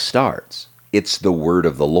this book starts. It's the word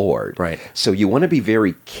of the Lord. Right. So you want to be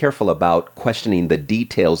very careful about questioning the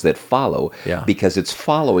details that follow, because it's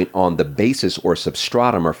following on the basis or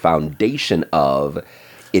substratum or foundation of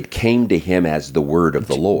it came to him as the word of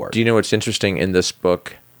the Lord. Do you know what's interesting in this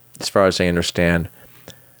book, as far as I understand?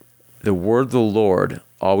 The word of the Lord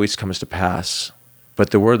always comes to pass, but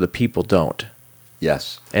the word of the people don't.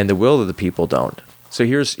 Yes. And the will of the people don't. So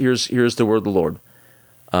here's the word of the Lord.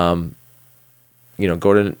 Jonah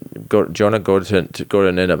go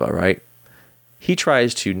to Nineveh, right? He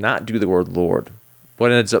tries to not do the word of the Lord.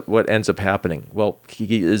 What ends up happening? Well,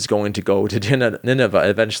 he is going to go to Nineveh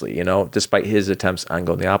eventually, despite his attempts on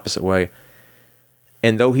going the opposite way.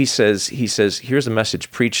 And though he says, here's a message,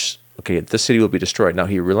 preach, okay, this city will be destroyed. Now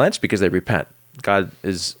he relents because they repent. God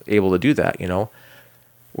is able to do that,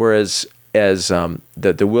 Whereas as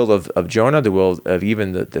the will of Jonah, the will of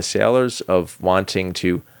even the sailors of wanting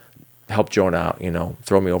to help Jonah out,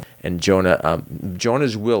 throw me over. And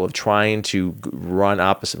Jonah's will of trying to run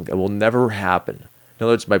opposite will never happen. In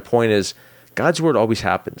other words, my point is, God's word always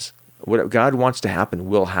happens. What God wants to happen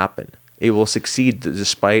will happen. It will succeed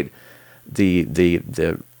despite the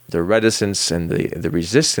reticence and the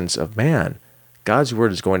resistance of man. God's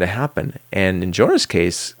word is going to happen. And in Jonah's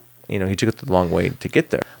case, he took it the long way to get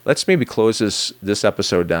there. Let's maybe close this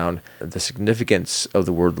episode down, the significance of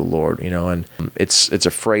the word of the Lord, and it's a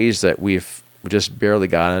phrase that we've just barely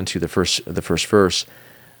got into the first verse,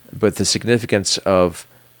 but the significance of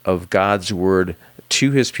God's word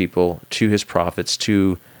to his people, to his prophets,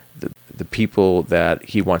 to the people that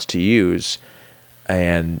he wants to use,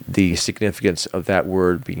 and the significance of that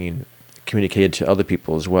word being communicated to other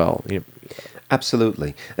people as well.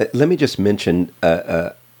 Absolutely. Let me just mention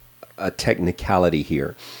a technicality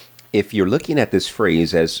here. if you're looking at this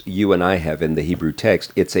phrase as you and I have in the Hebrew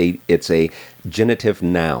text, it's a genitive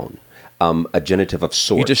noun, a genitive of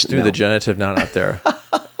sorts. You just threw the genitive noun out there.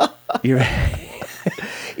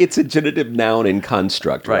 It's a genitive noun in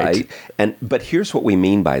construct, right? But here's what we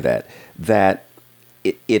mean by that: that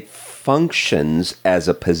it functions as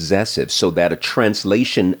a possessive, so that a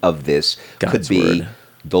translation of this could be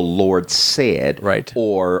the Lord said, right?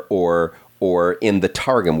 Or in the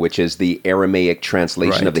Targum, which is the Aramaic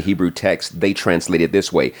translation of the Hebrew text, they translate it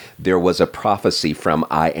this way: there was a prophecy from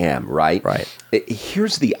I am, right? Right.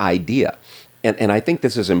 Here's the idea, and I think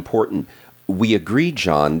this is important. We agree,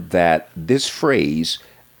 John, that this phrase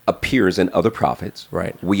appears in other prophets.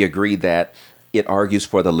 Right. We agree that it argues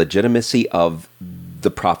for the legitimacy of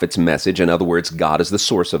the prophet's message. In other words, God is the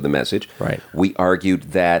source of the message. Right. We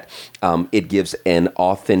argued that it gives an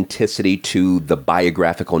authenticity to the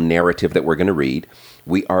biographical narrative that we're going to read.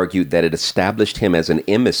 We argued that it established him as an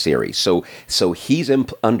emissary. So he's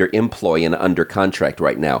under employ and under contract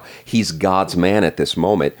right now. He's God's man at this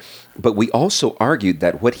moment. But we also argued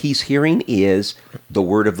that what he's hearing is the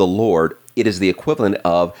word of the Lord. It is the equivalent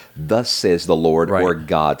of thus says the Lord, or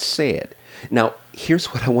God said. Now, here's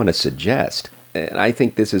what I want to suggest, and I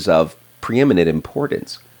think this is of preeminent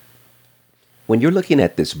importance. When you're looking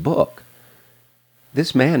at this book,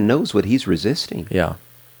 this man knows what he's resisting. Yeah.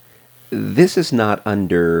 This is not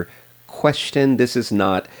under question. This is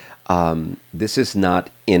not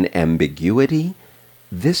in ambiguity.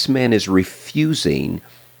 This man is refusing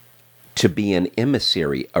to be an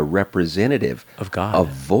emissary, a representative of God, a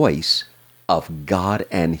voice of God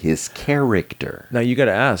and his character. Now you got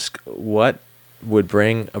to ask, what would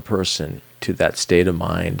bring a person to that state of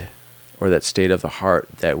mind or that state of the heart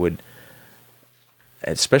that would,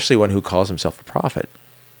 especially one who calls himself a prophet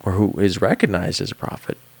or who is recognized as a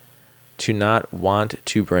prophet, to not want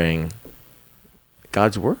to bring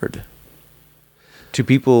God's word to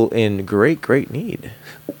people in great, great need?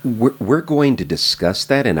 We're going to discuss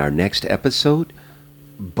that in our next episode,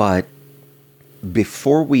 but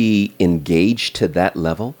before we engage to that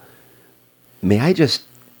level, may I just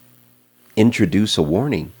introduce a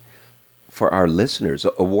warning for our listeners,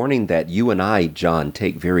 a warning that you and I, John,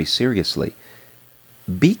 take very seriously.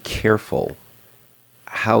 Be careful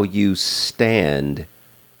how you stand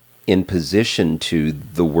in position to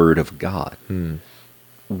the Word of God.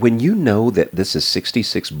 When you know that this is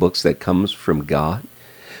 66 books that comes from God,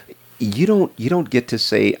 you don't get to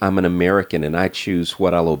say, I'm an American and I choose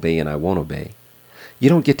what I'll obey and I won't obey. You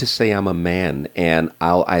don't get to say, I'm a man and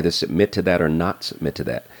I'll either submit to that or not submit to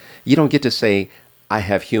that. You don't get to say, I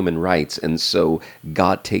have human rights and so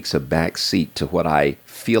God takes a back seat to what I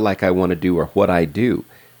feel like I want to do or what I do.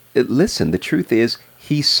 Listen, the truth is,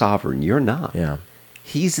 he's sovereign. You're not. Yeah.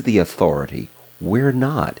 He's the authority. We're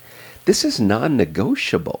not. This is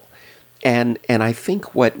non-negotiable. And I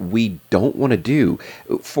think what we don't want to do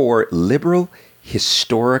for liberal,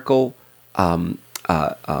 historical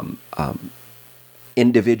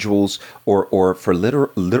individuals or for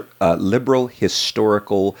liberal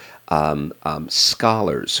historical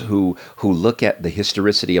scholars who look at the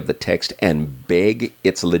historicity of the text and beg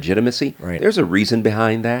its legitimacy, there's a reason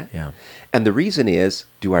behind that. Yeah. And the reason is,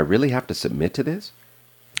 do I really have to submit to this?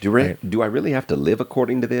 Do I really have to live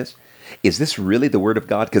according to this? Is this really the Word of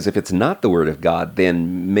God? Because if it's not the Word of God,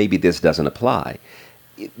 then maybe this doesn't apply.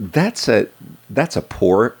 That's a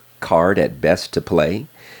poor card at best to play,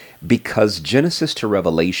 because Genesis to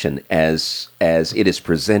Revelation, as it is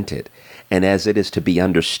presented and as it is to be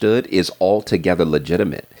understood, is altogether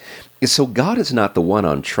legitimate. So God is not the one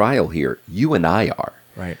on trial here. You and I are.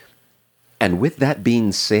 Right. And with that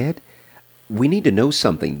being said, we need to know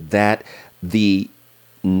something, that the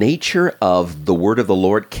nature of the word of the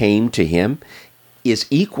Lord came to him is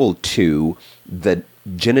equal to the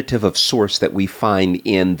genitive of source that we find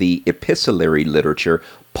in the epistolary literature,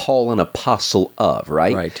 Paul, an apostle of,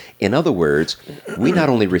 right? In other words, we not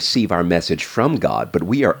only receive our message from God, but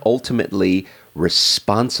we are ultimately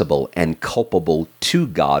responsible and culpable to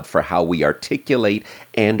God for how we articulate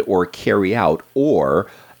and or carry out or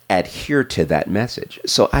adhere to that message.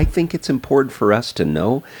 So I think it's important for us to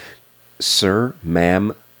know, sir,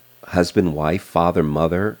 ma'am, husband, wife, father,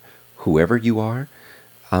 mother, whoever you are,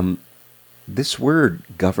 this word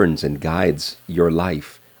governs and guides your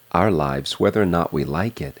life, our lives, whether or not we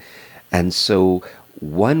like it. And so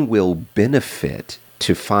one will benefit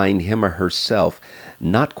to find him or herself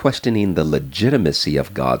not questioning the legitimacy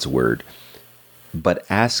of God's word, but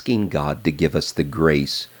asking God to give us the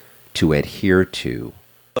grace to adhere to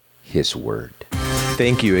his word.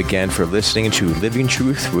 Thank you again for listening to Living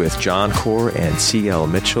Truth with John Core and C.L.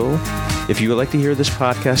 Mitchell. If you would like to hear this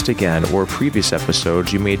podcast again or previous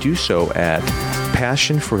episodes, you may do so at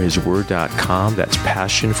passionforhisword.com. That's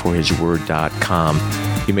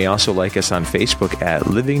passionforhisword.com. You may also like us on Facebook at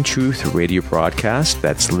Living Truth Radio Broadcast.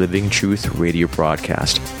 That's Living Truth Radio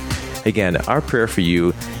Broadcast. Again, our prayer for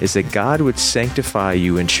you is that God would sanctify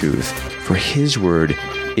you in truth, for His word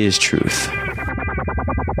is truth.